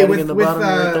 Put some padding in the bottom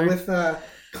right there. With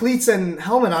cleats and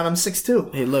helmet on, I'm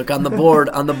 6'2". Hey, look on the board.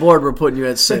 We're putting you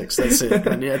at 6. That's it.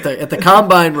 And at the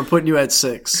combine, we're putting you at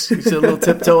 6. You see a little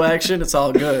tiptoe action. It's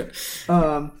all good.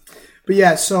 But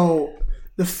yeah, so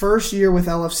the first year with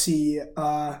LFC,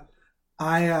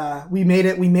 we made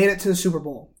it to the Super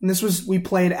Bowl, and we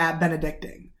played at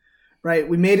Benedictine, right?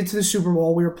 We made it to the Super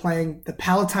Bowl. We were playing the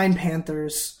Palatine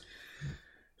Panthers.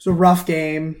 It was a rough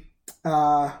game.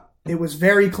 It was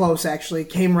very close, actually. It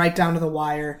came right down to the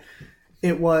wire.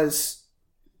 It was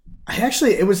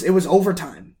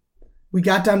overtime. We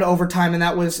got down to overtime,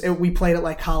 and we played it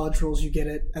like college rules. You get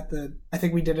it I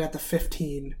think we did it at the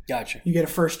 15. Gotcha. You get a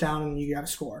first down and you got to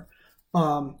score.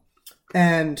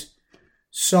 And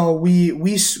so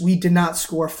we did not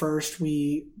score first.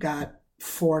 We got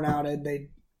 4-and-outed. They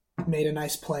made a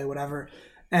nice play, whatever.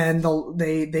 And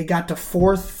they got to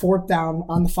fourth down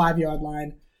on the 5-yard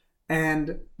line.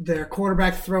 And their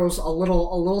quarterback throws a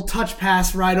little touch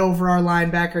pass right over our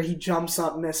linebacker. He jumps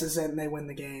up, misses it, and they win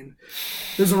the game.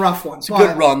 It was a rough one. It's a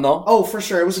good run, though. Oh, for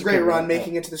sure. It was a great run.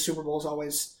 Making it to the Super Bowl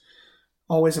is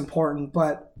always important.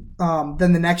 But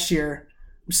then the next year,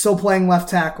 I'm still playing left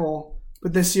tackle.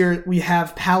 But this year we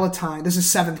have Palatine. This is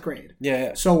 7th grade.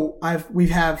 Yeah. So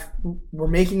we're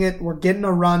making it. We're getting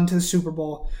a run to the Super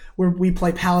Bowl where we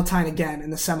play Palatine again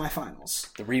in the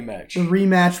semifinals. The rematch.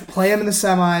 We play them in the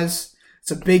semis.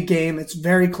 It's a big game. It's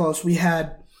very close. We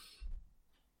had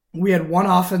one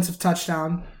offensive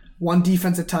touchdown, one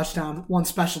defensive touchdown, one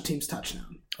special teams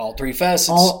touchdown. All 3 facets.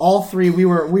 All 3. We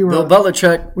were Bill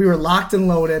Belichick. We were locked and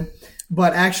loaded.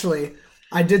 But actually,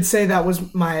 I did say that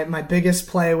was my biggest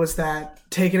play was that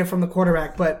taking it from the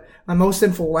quarterback. But my most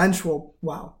influential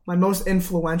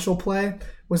play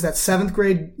was that 7th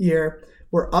grade year.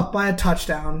 We're up by a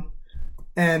touchdown,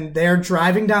 and they're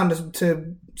driving down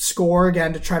to score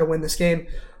again to try to win this game.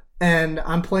 And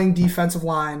I'm playing defensive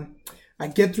line. I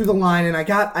get through the line, and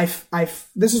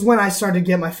this is when I started to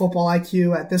get my football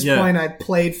IQ. At this point, I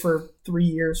played for 4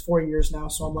 years now.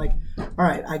 So I'm like, all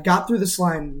right, I got through this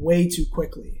line way too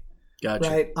quickly. Gotcha.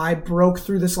 Right? I broke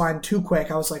through this line too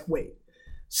quick. I was like, wait,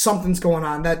 something's going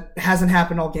on. That hasn't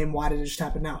happened all game. Why did it just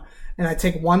happen now? And I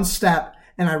take one step,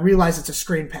 and I realize it's a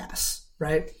screen pass.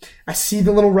 Right? I see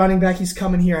the little running back. He's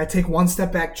coming here. I take one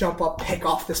step back, jump up, pick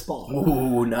off this ball.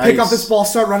 Ooh, nice. Pick off this ball,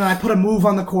 start running. I put a move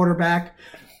on the quarterback.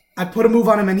 I put a move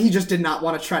on him, and he just did not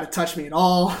want to try to touch me at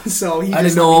all. So I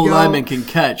didn't know all linemen can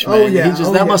catch, man. Oh, yeah.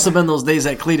 That must have been those days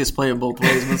that Cletus playing both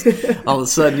ways. All of a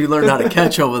sudden, you learned how to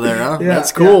catch over there, huh? Yeah,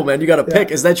 that's cool, man. You got a pick.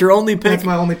 Is that your only pick? That's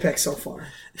my only pick so far.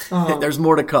 There's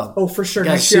more to come. Oh, for sure.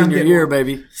 Next senior year,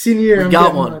 baby. Senior year,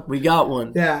 We got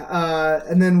one. Yeah,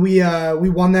 and then we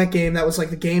won that game. That was like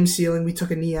the game sealing. We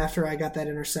took a knee after I got that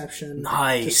interception.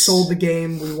 Nice. Just sold the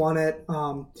game. We won it.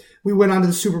 We went on to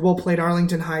the Super Bowl, played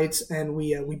Arlington Heights, and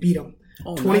we beat them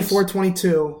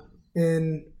 24-22.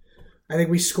 And I think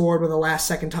we scored with a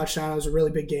last-second touchdown. It was a really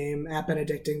big game at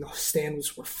Benedictine. The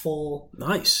stands were full.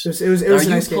 Nice. It was a nice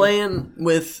game. Are you playing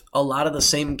with a lot of the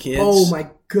same kids? Oh,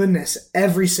 my goodness.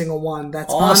 Every single one.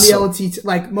 That's awesome. On the LT.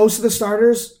 Like, most of the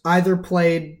starters either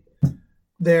played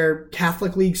their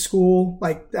Catholic League school.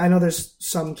 Like, I know there's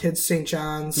some kids, St.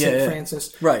 John's, St.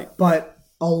 Francis. Right. But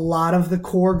a lot of the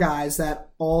core guys that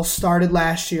all started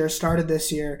last year, started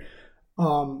this year,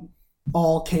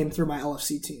 all came through my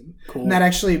LFC team. Cool. And that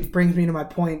actually brings me to my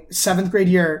point. 7th grade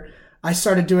year, I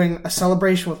started doing a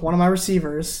celebration with one of my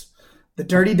receivers, the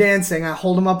dirty dancing. I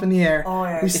hold him up in the air. Oh,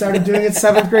 yeah. We started doing it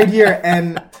 7th grade year,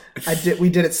 and we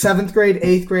did it 7th grade,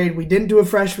 8th grade. We didn't do it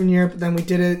freshman year, but then we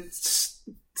did it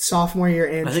sophomore year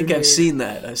and I think junior I've year. seen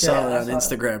that. I saw that on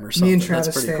Instagram or something. Me and Travis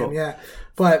That's pretty cool. Yeah.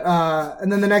 But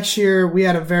and then the next year we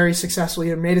had a very successful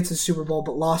year, made it to the Super Bowl,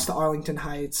 but lost to Arlington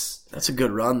Heights. That's a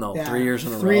good run though. Yeah. 3 years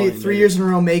in a row. 3 years in a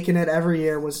row, making it every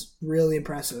year was really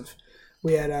impressive.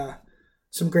 We had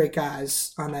some great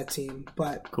guys on that team,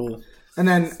 but cool. And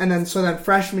then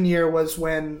freshman year was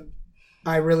when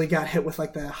I really got hit with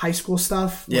like the high school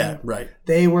stuff. Yeah, right.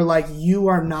 They were like, "You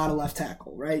are not a left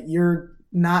tackle, right? You're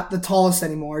not the tallest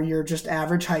anymore. You're just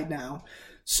average height now.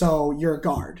 So you're a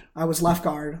guard." I was left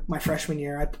guard my freshman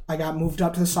year. I got moved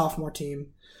up to the sophomore team.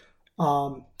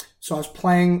 So I was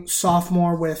playing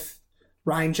sophomore with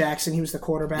Ryan Jackson. He was the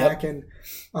quarterback, and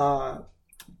all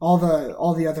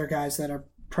the other guys that are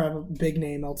big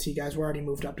name LT guys were already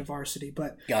moved up to varsity.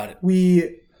 But got it.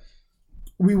 We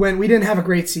didn't have a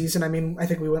great season. I mean, I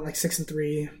think we went like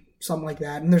 6-3, something like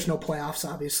that. And there's no playoffs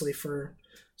obviously for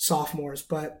sophomores,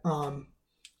 but that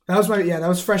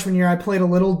was freshman year. I played a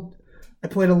little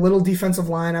defensive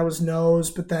line. I was nose,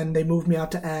 but then they moved me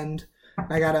out to end.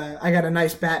 I got a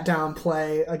nice bat down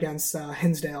play against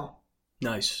Hinsdale.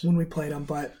 Nice. When we played them,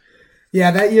 but yeah,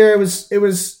 that year it was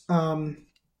a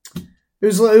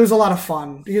lot of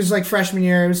fun because like freshman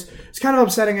year it's kind of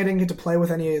upsetting I didn't get to play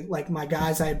with any like my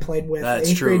guys I had played with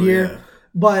eighth grade year. Yeah.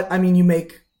 But I mean, you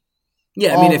make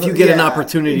if you get an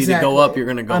opportunity to go up, you're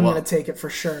going to go up. I'm going to take it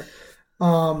for sure.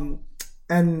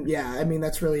 And yeah, I mean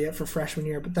that's really it for freshman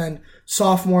year. But then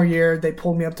sophomore year they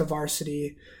pulled me up to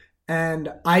varsity.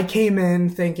 And I came in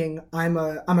thinking I'm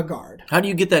a guard. How do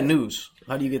you get that news?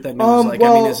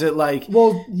 Is it like...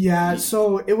 Well, yeah,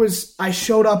 so it was... I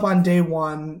showed up on day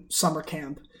one, summer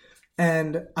camp,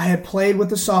 and I had played with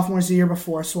the sophomores the year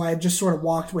before, so I had just sort of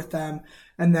walked with them,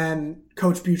 and then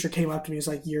Coach Butcher came up to me, he's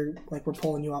like, we're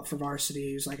pulling you up for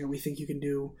varsity. He's like, we think you can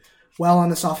do well on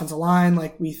this offensive line.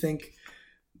 Like, we think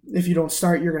if you don't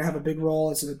start, you're going to have a big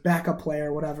role as a backup player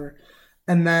or whatever.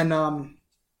 And then...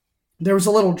 there was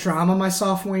a little drama my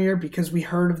sophomore year because we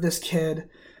heard of this kid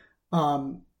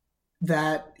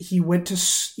that he went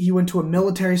to a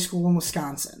military school in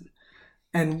Wisconsin,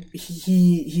 and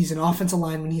he's an offensive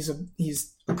lineman. He's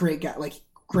a great guy, like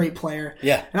great player.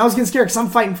 Yeah. And I was getting scared because I'm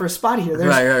fighting for a spot here.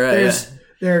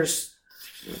 There's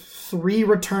 3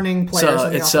 returning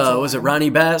players. So it's was it Ronnie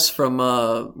Bass from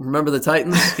Remember the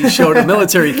Titans? He showed a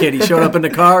military kid. He showed up in the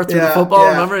car threw the football.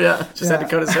 Yeah. Remember? Yeah. Just had to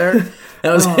cut his hair.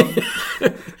 That was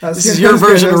this is your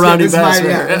version of Ronnie Bass.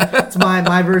 It's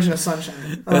my version of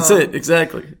Sunshine. That's it,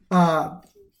 exactly.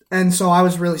 And so I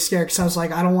was really scared because I was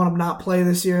like, I don't want him not play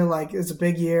this year. Like it's a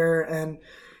big year, and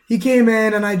he came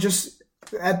in, and I just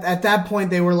at that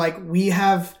point they were like, we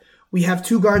have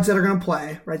 2 guards that are going to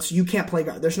play, right? So you can't play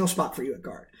guard. There's no spot for you at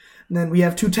guard. And then we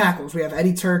have 2 tackles. We have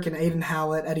Eddie Turk and Aiden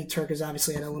Howlett. Eddie Turk is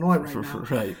obviously at Illinois right now.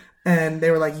 Right. And they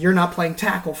were like, you're not playing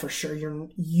tackle for sure.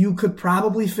 You could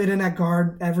probably fit in at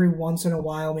guard every once in a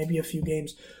while, maybe a few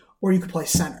games, or you could play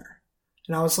center.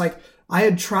 And I was like, I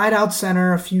had tried out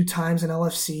center a few times in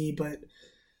LFC, but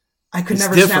I could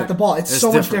never snap the ball. It's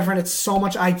so much different. It's so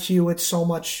much IQ. It's so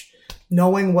much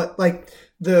knowing what, like,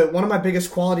 one of my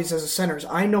biggest qualities as a center is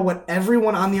I know what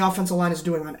everyone on the offensive line is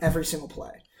doing on every single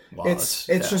play. Wow, it's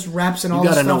just reps and all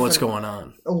this stuff. You got to know what's going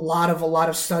on. A lot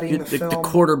of studying the film. The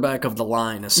quarterback of the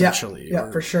line, essentially. Yeah,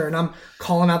 for sure. And I'm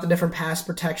calling out the different pass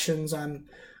protections. I'm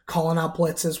calling out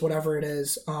blitzes, whatever it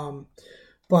is.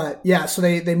 But yeah, so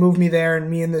they moved me there, and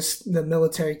me and the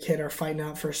military kid are fighting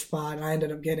out for a spot, and I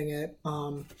ended up getting it.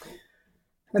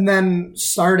 And then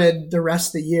started the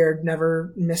rest of the year,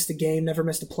 never missed a game, never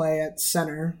missed a play at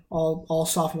center, all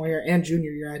sophomore year and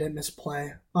junior year. I didn't miss a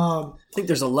play. I think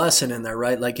there's a lesson in there,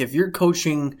 right? Like if your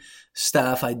coaching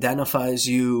staff identifies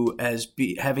you as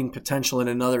having potential in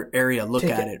another area, look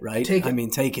at it, right? Take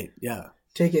it. Yeah.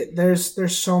 Take it.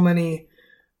 There's so many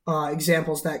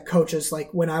examples that coaches, like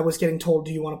when I was getting told,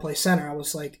 do you want to play center? I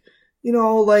was like,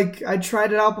 I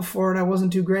tried it out before and I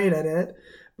wasn't too great at it.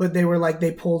 But they were like,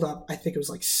 they pulled up, I think it was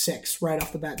like 6 right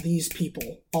off the bat. These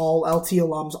people, all LT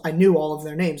alums, I knew all of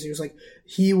their names. He was like,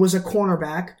 he was a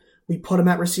cornerback. We put him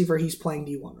at receiver. He's playing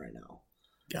D1 right now.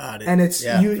 Got it. And it's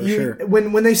sure.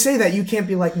 when they say that, you can't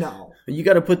be like, no. You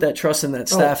got to put that trust in that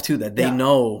staff too, that they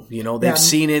know, they've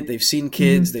seen it. They've seen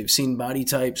kids. They've seen body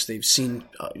types. They've seen,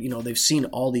 they've seen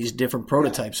all these different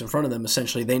prototypes in front of them.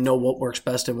 Essentially, they know what works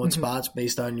best in what spots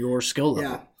based on your skill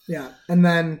level. Yeah. And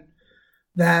then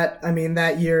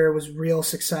that year was real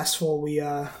successful. We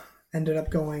ended up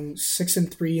going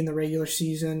 6-3 in the regular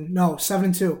season. No,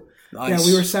 7-2. Nice. Yeah,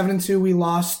 we were 7-2. We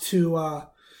lost to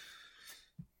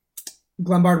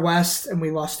Glenbard West, and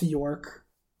we lost to York.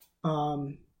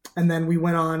 And then we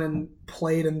went on and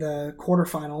played in the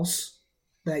quarterfinals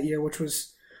that year, which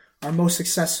was our most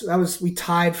successful. We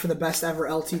tied for the best ever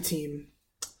LT team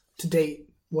to date.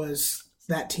 Was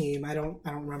that team? I don't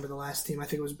remember the last team. I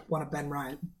think it was one of Ben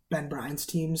Bryant's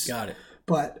teams. Got it.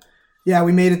 But yeah,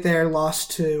 we made it there.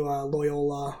 Lost to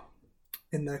Loyola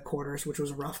in the quarters, which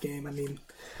was a rough game. I mean,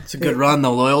 it's a good run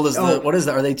though. Loyola's what is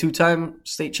that? Are they 2-time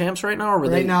state champs right now?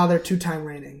 Now they're 2-time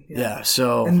reigning. Yeah.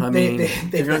 So and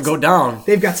they're gonna go down.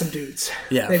 They've got some dudes.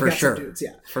 Yeah, they've got sure. Some dudes,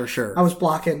 yeah, for sure. I was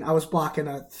blocking a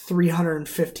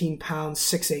 315-pound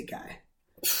 6'8" guy.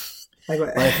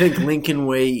 I think Lincoln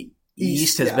Way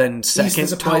East has been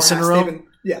second twice in a row.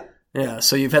 Yeah,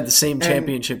 so you've had the same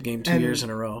championship game 2 years in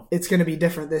a row. It's going to be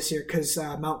different this year because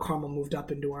Mount Carmel moved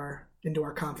up into our into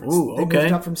our conference. Ooh, They okay.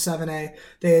 moved up from 7A.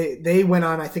 They went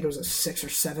on, I think it was a 6 or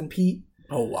 7-peat.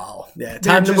 Oh, wow. Yeah,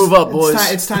 time to move up, boys.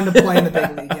 It's time to play in the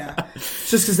big league, yeah.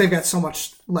 It's just because they've got so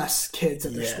much less kids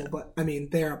at their school. But, I mean,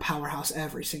 they're a powerhouse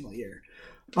every single year.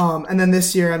 And then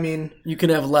this year, I mean... You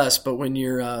can have less, but when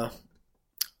you're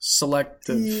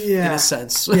selective, in a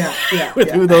sense,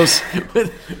 with who those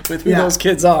those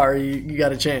kids are, you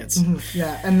got a chance. Mm-hmm.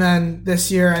 Yeah, and then this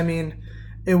year, I mean,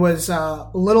 it was a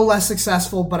little less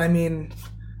successful, but, I mean...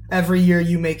 Every year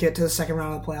you make it to the second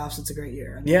round of the playoffs, it's a great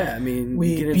year. I mean,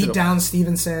 we beat down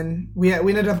Stevenson. We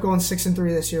ended up going 6-3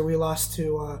 this year. We lost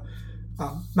to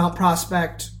Mount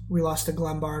Prospect, we lost to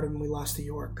Glenbard, and we lost to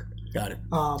York. Got it.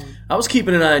 I was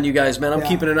keeping an eye on you guys, man. I'm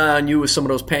keeping an eye on you with some of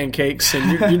those pancakes,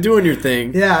 and you're doing your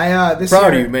thing. Proud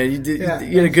of you, man. You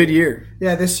had a good year.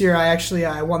 Yeah, this year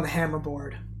I won the hammer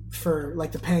board for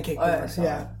like the pancake board.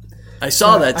 I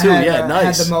saw that too. Nice. I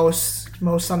had the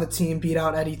most on the team, beat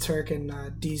out Eddie Turk and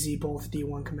DZ, both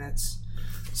D1 commits.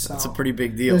 So that's a pretty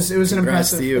big deal. It was an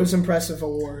impressive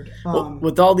award.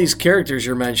 With all these characters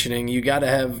you're mentioning, you gotta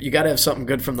have something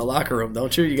good from the locker room,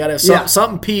 don't you? You gotta have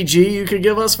something PG you could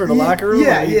give us for the locker room.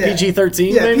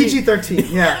 PG-13. Yeah,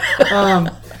 PG-13. Yeah.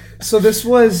 So this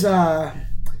was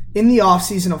in the off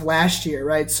season of last year,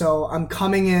 right? So I'm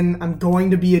coming in. I'm going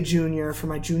to be a junior for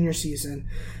my junior season,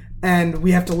 and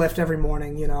we have to lift every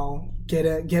morning. You know.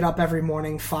 Get up every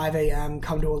morning, 5 a.m.,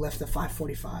 come to a lift at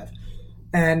 5:45.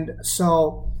 And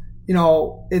so, you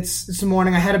know, it's the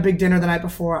morning. I had a big dinner the night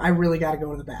before. I really got to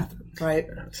go to the bathroom, right?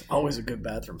 It's always a good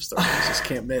bathroom story. You just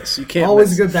can't miss. You can't always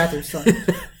miss. A good bathroom story.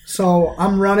 So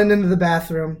I'm running into the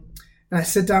bathroom, and I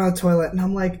sit down on the toilet, and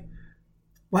I'm like,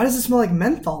 why does it smell like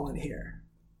menthol in here?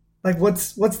 Like,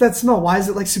 what's that smell? Why is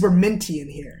it, like, super minty in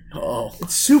here? Oh.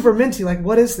 It's super minty. Like,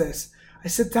 what is this? I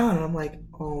sit down, and I'm like,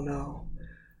 oh, no.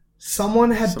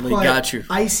 Somebody got you.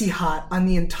 Icy hot on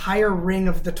the entire ring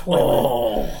of the toilet.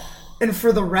 Oh. And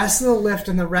for the rest of the lift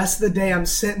and the rest of the day, I'm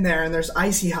sitting there and there's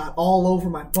icy hot all over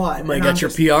my butt. You might got your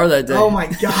PR that day. Oh my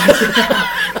God.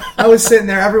 I was sitting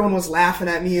there. Everyone was laughing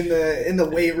at me in the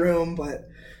weight room, but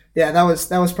yeah, that was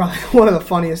probably one of the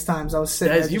funniest times. I was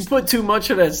sitting there. You put too much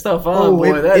of that stuff on,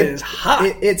 that is hot.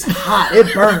 It's hot.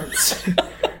 It burns.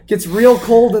 Gets real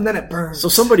cold and then it burns. So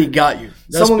somebody got you.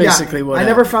 That's basically what happened.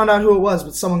 I never found out who it was,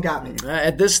 but someone got me.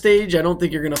 At this stage, I don't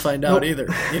think you're going to find out either.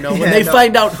 You know, when they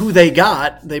find out who they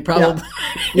got, they probably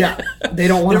they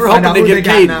don't want to find out who they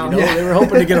got now. You know? They were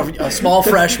hoping to get a small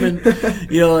freshman.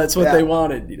 You know, that's what they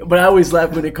wanted. You know? But I always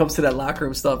laugh when it comes to that locker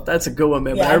room stuff. That's a good one,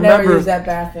 man. Yeah, but I remember never used that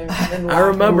bathroom. I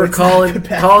remember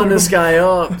calling this guy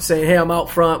up, saying, "Hey, I'm out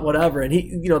front, whatever." And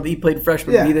he played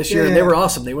freshman B this year, and they were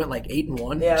awesome. They went like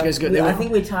 8-1. Yeah, you guys good? I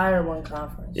think we tied one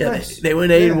conference. Yeah, nice. They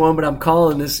went 8-1, but I'm calling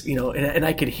this, and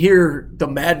I could hear the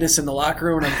madness in the locker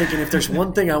room, and I'm thinking, if there's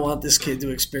one thing I want this kid to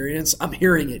experience, I'm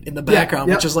hearing it in the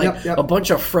background, which is like a bunch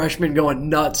of freshmen going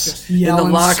nuts in the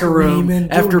locker room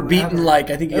after beating, I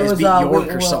think you guys beat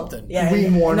York or something. Yeah,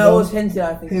 it was Hinsdale,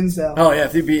 I think. Hinsdale. Oh, yeah,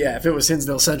 if it was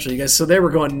Hinsdale Central, you guys. So they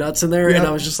were going nuts in there, and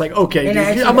I was just like, okay,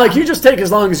 dude, I'm like, you just take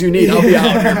as long as you need. I'll be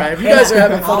out here, man. If you guys are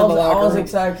having fun in the locker room. I was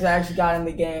excited because I actually got in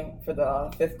the game for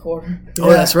the fifth quarter. Oh,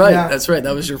 that's right. Yeah. That's right.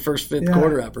 That was your first fifth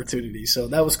quarter opportunity. So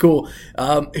that was cool.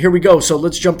 Here we go. So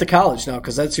let's jump to college now,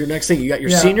 because that's your next thing. You got your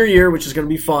senior year, which is going to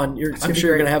be fun. I'm sure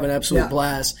you're going to have an absolute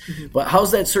blast. Mm-hmm. But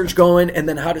how's that search going? And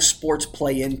then how does sports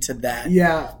play into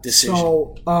that decision?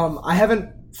 So I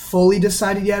haven't fully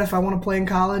decided yet if I want to play in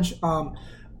college.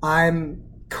 I'm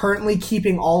currently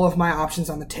keeping all of my options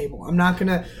on the table. I'm not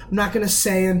gonna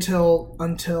say until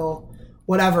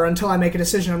I make a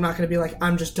decision. I'm not gonna be like,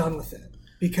 I'm just done with it,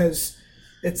 because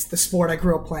it's the sport I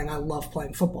grew up playing. I love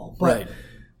playing football, but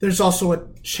there's also a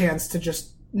chance to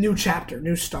just new chapter,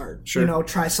 new start. Sure.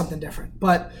 Try something different.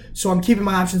 But so I'm keeping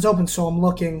my options open. So I'm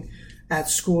looking at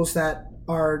schools that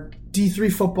are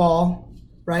D3 football,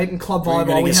 right, and club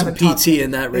volleyball. We haven't some PT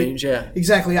in that range,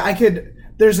 exactly.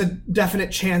 There's a definite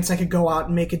chance I could go out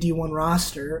and make a D1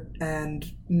 roster and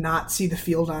not see the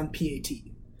field on PAT.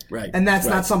 Right. And that's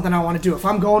not something I want to do. If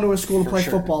I'm going to a school to play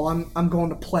football, I'm going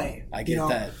to play. I get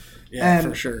that. Yeah,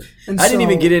 for sure. I didn't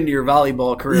even get into your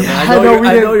volleyball career, man.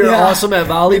 I know you're awesome at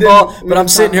volleyball, but I'm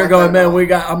sitting here going, man,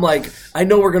 I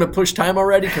know we're going to push time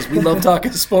already because we love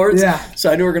talking sports.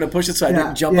 So I knew we were going to push it, so I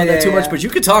didn't jump on that too much. But you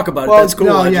could talk about it. That's cool.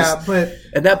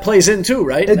 And that plays in too,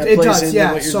 right? It does,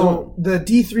 yeah. So the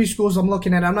D3 schools I'm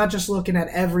looking at, I'm not just looking at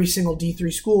every single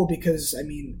D3 school because,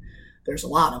 there's a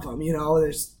lot of them,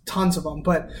 there's tons of them.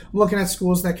 But I'm looking at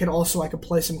schools that I could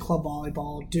play some club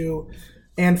volleyball,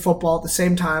 and football at the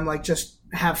same time, just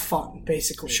have fun,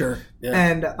 basically. Sure. Yeah.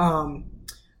 And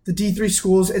the D3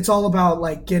 schools, it's all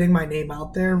about getting my name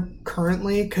out there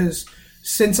currently, because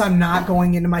since I'm not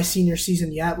going into my senior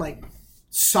season yet, like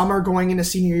summer going into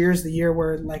senior year is the year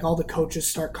where like all the coaches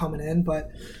start coming in. But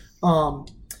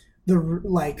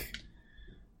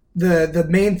the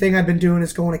main thing I've been doing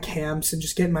is going to camps and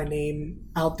just getting my name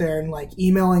out there and like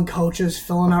emailing coaches,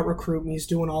 filling out recruit me's,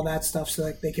 doing all that stuff so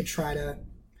that they could try to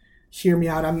hear me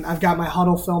out. I've got my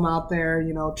huddle film out there,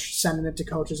 sending it to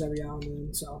coaches every now and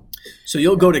then. So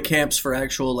you'll go to camps for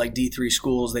actual like D3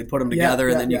 schools. They put them together,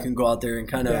 and then you can go out there and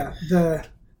kind of. Yeah.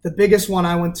 The biggest one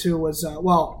I went to was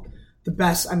the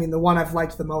best. I mean, the one I've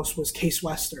liked the most was Case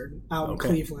Western out in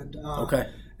Cleveland.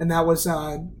 And that was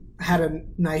had a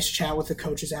nice chat with the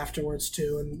coaches afterwards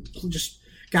too, and just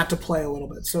got to play a little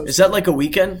bit. So is that like a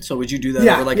weekend? So would you do that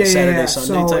over like a Saturday, Sunday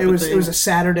so type of thing? It was a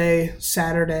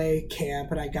Saturday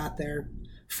camp, and I got there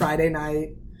Friday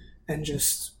night and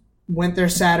just went there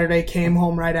Saturday, came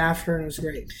home right after, and it was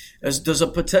great. Does a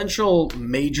potential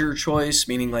major choice,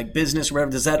 meaning like business or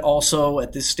whatever, does that also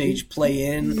at this stage play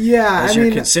in? Yeah,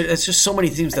 it's just so many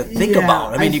things to think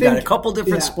about. I mean, you got a couple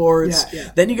different sports.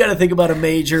 Then you got to think about a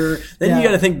major. Then you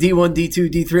got to think D1,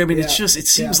 D2, D3. I mean, it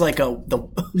seems like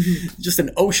just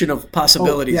an ocean of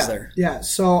possibilities there. Yeah,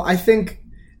 so I think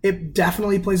it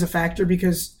definitely plays a factor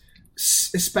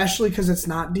especially because it's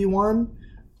not D1.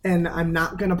 And I'm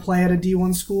not going to play at a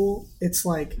D1 school. It's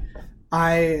like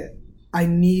I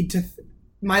need to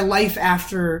my life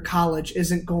after college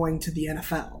isn't going to the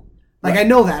NFL. Like, I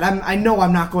know that. I know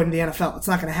I'm not going to the NFL. It's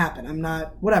not going to happen. I'm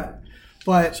not whatever.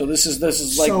 But so this is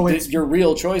like your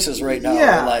real choices right now.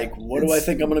 Yeah, like, what do I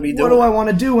think I'm going to be doing? What do I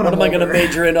want to do when I'm older? What am I going to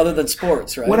major in other than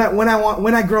sports? Right.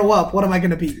 When I grow up, what am I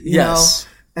going to be? You know?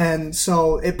 And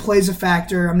so it plays a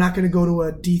factor. I'm not going to go to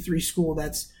a D3 school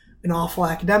that's an awful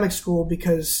academic school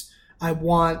because I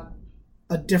want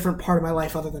a different part of my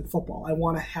life other than football. I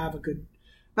want to have a good,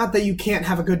 not that you can't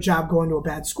have a good job going to a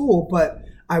bad school, but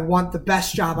I want the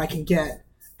best job I can get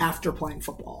after playing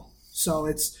football. So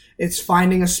it's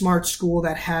finding a smart school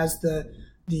that has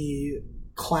the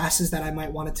classes that I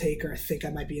might want to take or I think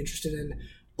I might be interested in,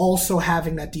 also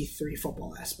having that D3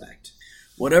 football aspect.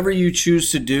 Whatever you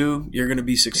choose to do, you're going to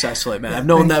be successful at, man. I've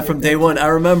known that from day one. I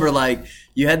remember, like,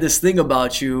 you had this thing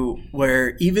about you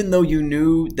where even though you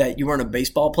knew that you weren't a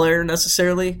baseball player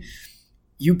necessarily,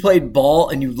 you played ball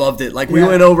and you loved it. Like, we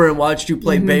went over and watched you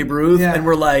play Babe Ruth, and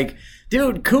we're like,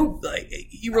 dude, Coop, like,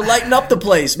 you were lighting up the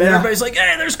place, man. Everybody's like,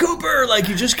 hey, there's Cooper. Like,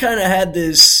 you just kind of had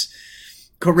this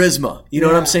charisma. You know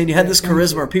what I'm saying? You had this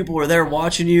charisma. People were there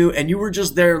watching you, and you were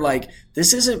just there like,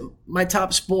 this isn't my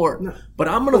top sport, but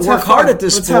I'm going to work hard at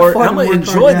this sport. I'm going to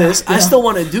enjoy this. I still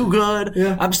want to do good.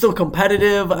 I'm still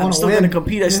competitive. I'm still going to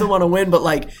compete. I still want to win. But,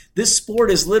 like, this sport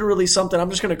is literally something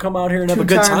I'm just going to come out here and have a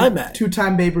good time at.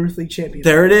 Two-time Babe Ruth League champion.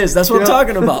 There it is. That's what I'm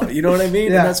talking about. You know what I mean?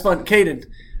 And that's fun. Caiden,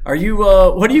 are you?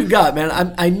 What do you got,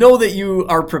 man? I know that you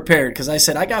are prepared because I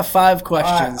said I got 5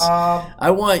 questions. I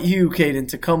want you, Caiden,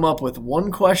 to come up with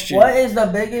one question. What is the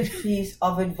biggest piece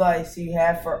of advice you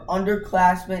have for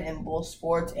underclassmen in both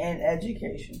sports and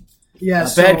education? Yeah,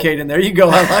 not bad, Caiden. There you go.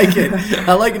 I like it.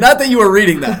 I like it. Not that you were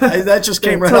reading that. That just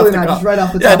came right off the cuff. Just right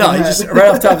off the top. Yeah, no, just right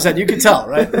off the top of his head. You can tell,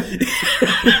 right?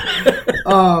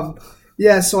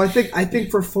 So I think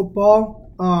for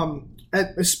football,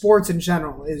 sports in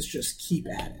general is just keep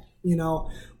at it. You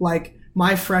know, like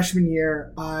my freshman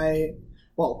year,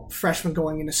 freshman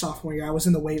going into sophomore year, I was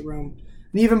in the weight room.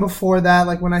 And even before that,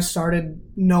 like when I started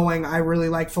knowing I really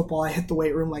like football, I hit the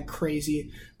weight room like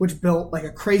crazy, which built like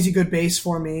a crazy good base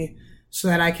for me so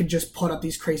that I could just put up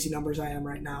these crazy numbers I am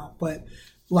right now. But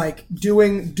like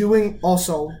doing all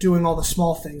the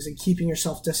small things and keeping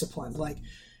yourself disciplined. Like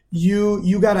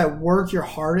you got to work your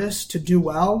hardest to do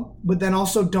well, but then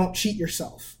also don't cheat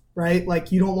yourself, right?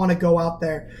 Like you don't want to go out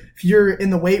there. If you're in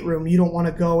the weight room, you don't want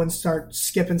to go and start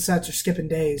skipping sets or skipping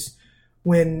days.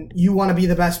 When you want to be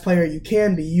the best player you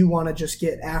can be, you want to just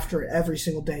get after it every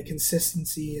single day,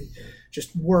 consistency, and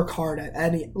just work hard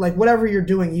at like whatever you're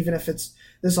doing, even if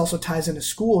this also ties into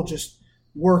school, just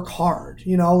work hard,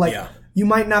 you know, like you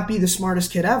might not be the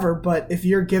smartest kid ever, but if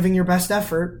you're giving your best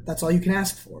effort, that's all you can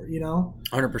ask for, you know?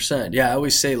 100%. Yeah. I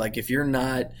always say, like, if you're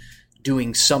not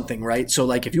doing something right. So,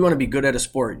 like, if you want to be good at a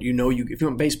sport, if you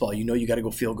want baseball, you got to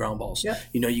go field ground balls. Yeah.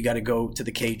 You got to go to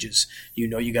the cages.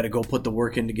 You got to go put the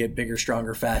work in to get bigger,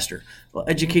 stronger, faster. Well,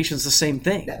 education's the same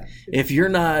thing. Yeah. If you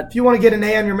want to get an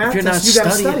A on your math test, you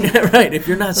got to study. Right. If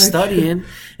you're not studying,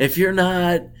 if you're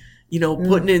not,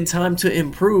 putting in time to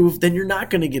improve, then you're not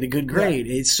going to get a good grade.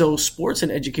 Yeah. So sports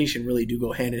and education really do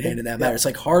go hand in hand in that matter. It's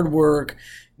like hard work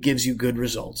gives you good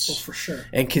results. Oh, for sure.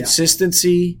 And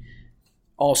consistency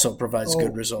also provides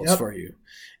good results for you.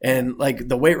 And like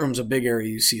the weight room's a big area.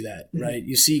 You see that, right?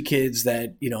 You see kids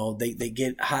that, they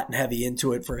get hot and heavy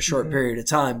into it for a short period of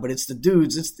time, but it's the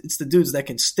dudes, it's the dudes that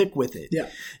can stick with it. Yeah.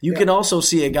 You can also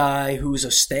see a guy who's a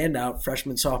standout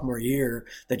freshman, sophomore year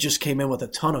that just came in with a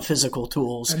ton of physical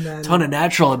tools, ton of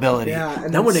natural ability. Yeah,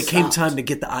 then when it came time to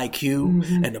get the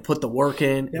IQ and to put the work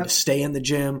in and to stay in the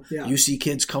gym, you see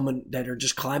kids coming that are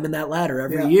just climbing that ladder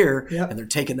every year and they're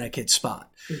taking that kid's spot.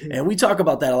 And we talk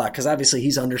about that a lot because obviously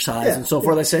he's undersized and so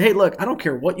forth. I say, hey, look, I don't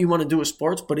care what you want to do with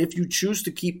sports, but if you choose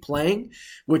to keep playing,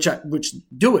 which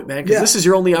do it, man, because this is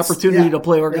your only opportunity to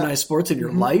play organized sports in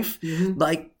your life.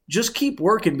 Like, just keep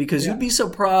working because you'd be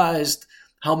surprised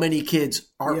how many kids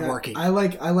aren't working. I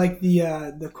like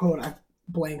the quote. I'm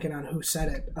blanking on who said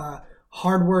it.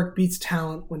 Hard work beats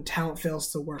talent when talent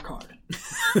fails to work hard.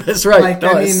 That's right.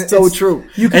 It's so true.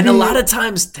 And a lot of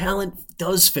times talent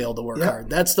does fail to work hard.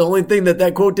 That's the only thing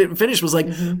that quote didn't finish was like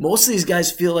most of these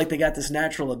guys feel like they got this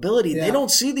natural ability. They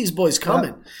don't see these boys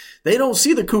coming. They don't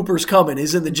see the Coopers coming.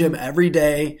 He's in the gym every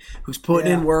day, who's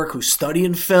putting in work, who's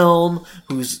studying film,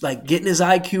 who's like getting his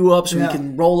IQ up so he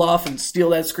can roll off and steal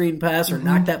that screen pass or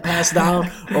knock that pass down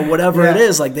or whatever it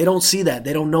is. Like they don't see that.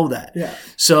 They don't know that. Yeah.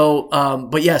 So,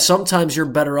 but yeah, sometimes you're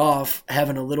better off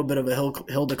having a little bit of a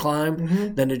hill to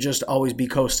climb than to just always be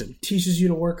coasting. Teaches you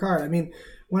to work hard. I mean,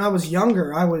 when I was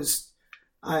younger, I'll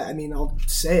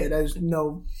say it, there's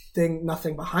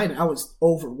nothing behind it. I was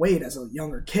overweight as a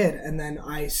younger kid, and then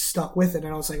I stuck with it,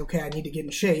 and I was like, okay, I need to get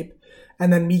in shape.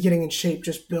 And then me getting in shape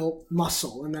just built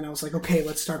muscle, and then I was like, okay,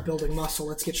 let's start building muscle.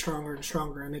 Let's get stronger and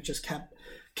stronger, and it just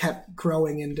kept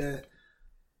growing into...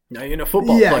 Now you're a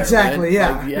football player. Exactly.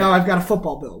 Yeah. Now I've got a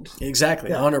football build. Exactly.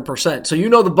 100%. So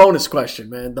the bonus question,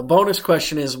 man. The bonus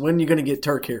question is when you're going to get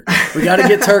Turk here. We got to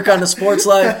get Turk on the Sports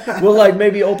Live. We'll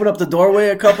maybe open up the doorway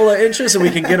a couple of inches and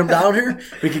we can get him down here.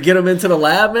 We can get him into the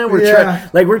lab, man.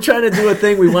 We're trying to do a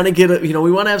thing. We want to get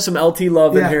we want to have some LT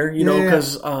love in here,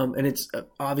 because and it's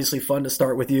obviously fun to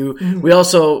start with you. We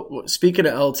also, speaking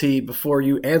of LT, before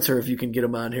you answer if you can get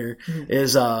him on here,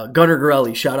 is Gunnar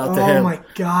Gorelli. Shout out to him. Oh my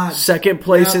God. Second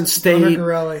place in state,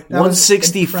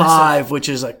 165, which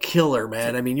is a killer,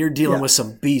 man. I mean, you're dealing with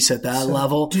some beasts at that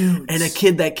level. Dudes. And a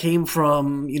kid that came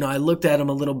from, I looked at him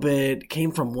a little bit,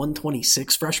 came from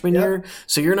 126 freshman year.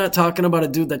 So you're not talking about a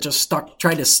dude that just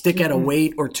tried to stick at a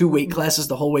weight or two weight classes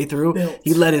the whole way through.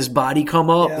 He let his body come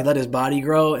up. He let his body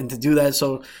grow. And to do that,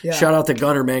 so shout out to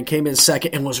Gunnar, man. Came in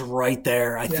second and was right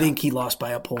there. I think he lost by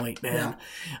a point, man.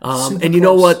 And you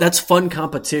know what? That's fun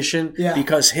competition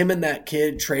because him and that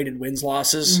kid traded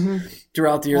wins-losses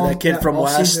throughout the year. That kid from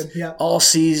West, all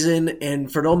season. And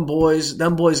for them boys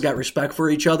got respect for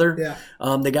each other.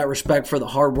 They got respect for the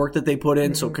hard work that they put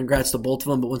in. So congrats to both of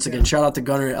them. But once again, shout out to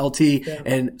Gunnar and LT.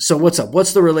 And so what's up?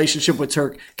 What's the relationship with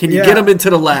Turk? Can you get him into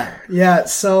the lab? Yeah.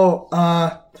 So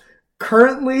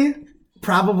currently,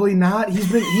 probably not.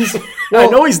 I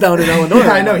know he's down in Illinois.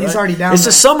 I know he's already down. It's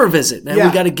a summer visit, man.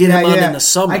 We got to get him on in the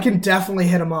summer. I can definitely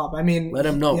hit him up. I mean, let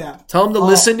him know. Tell him to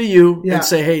listen to you and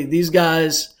say, hey, these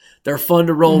guys, they're fun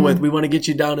to roll with. We want to get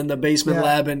you down in the basement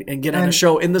lab and get on a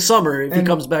show in the summer if he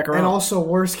comes back around. And also,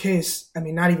 worst case,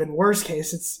 not even worst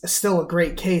case, it's still a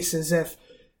great case, is if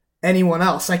anyone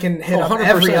else. I can hit up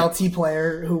every LT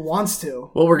player who wants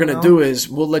to. What we're going to do is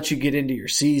we'll let you get into your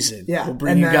season. We'll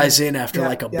bring you guys in after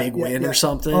a big win or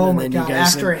something. Oh and my then God. You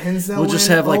guys After a Hinsdale we'll just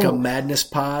have a madness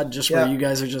pod just where you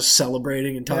guys are just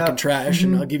celebrating and talking trash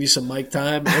and I'll give you some mic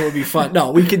time. It will be fun. No,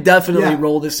 we could definitely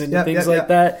roll this into things like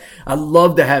that. I'd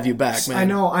love to have you back,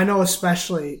 man. I know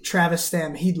especially Travis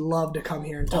Stam. He'd love to come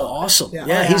here and talk. Oh, awesome.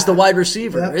 Yeah, he's the wide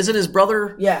receiver. Isn't his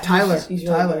brother? Yeah, Tyler. He's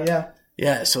Tyler,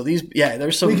 Yeah, so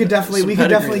there's some. We could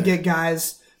definitely get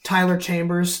guys. Tyler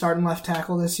Chambers starting left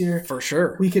tackle this year for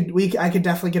sure. I could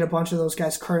definitely get a bunch of those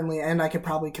guys currently, and I could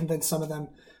probably convince some of them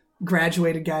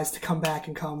graduated guys to come back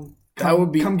and come get awesome.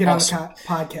 On the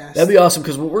podcast. That'd be awesome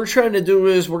because what we're trying to do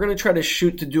is we're going to try to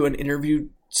shoot to do an interview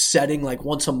setting like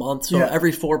once a month. So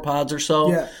every 4 pods or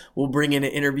so, we'll bring in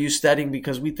an interview setting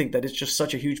because we think that it's just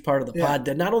such a huge part of the pod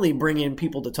that not only bring in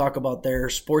people to talk about their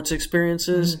sports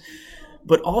experiences.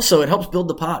 But also, it helps build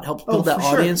the pod, helps build that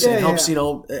audience, and helps,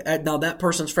 now that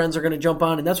person's friends are going to jump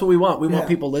on, and that's what we want. We want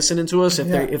people listening to us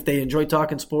if they enjoy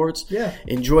talking sports,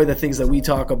 enjoy the things that we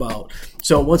talk about.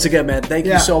 So, once again, man, thank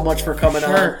you so much for coming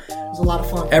on. It was a lot of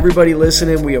fun. Everybody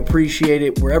listening, we appreciate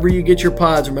it. Wherever you get your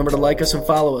pods, remember to like us and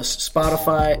follow us.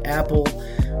 Spotify, Apple,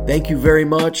 thank you very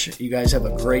much. You guys have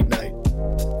a great night.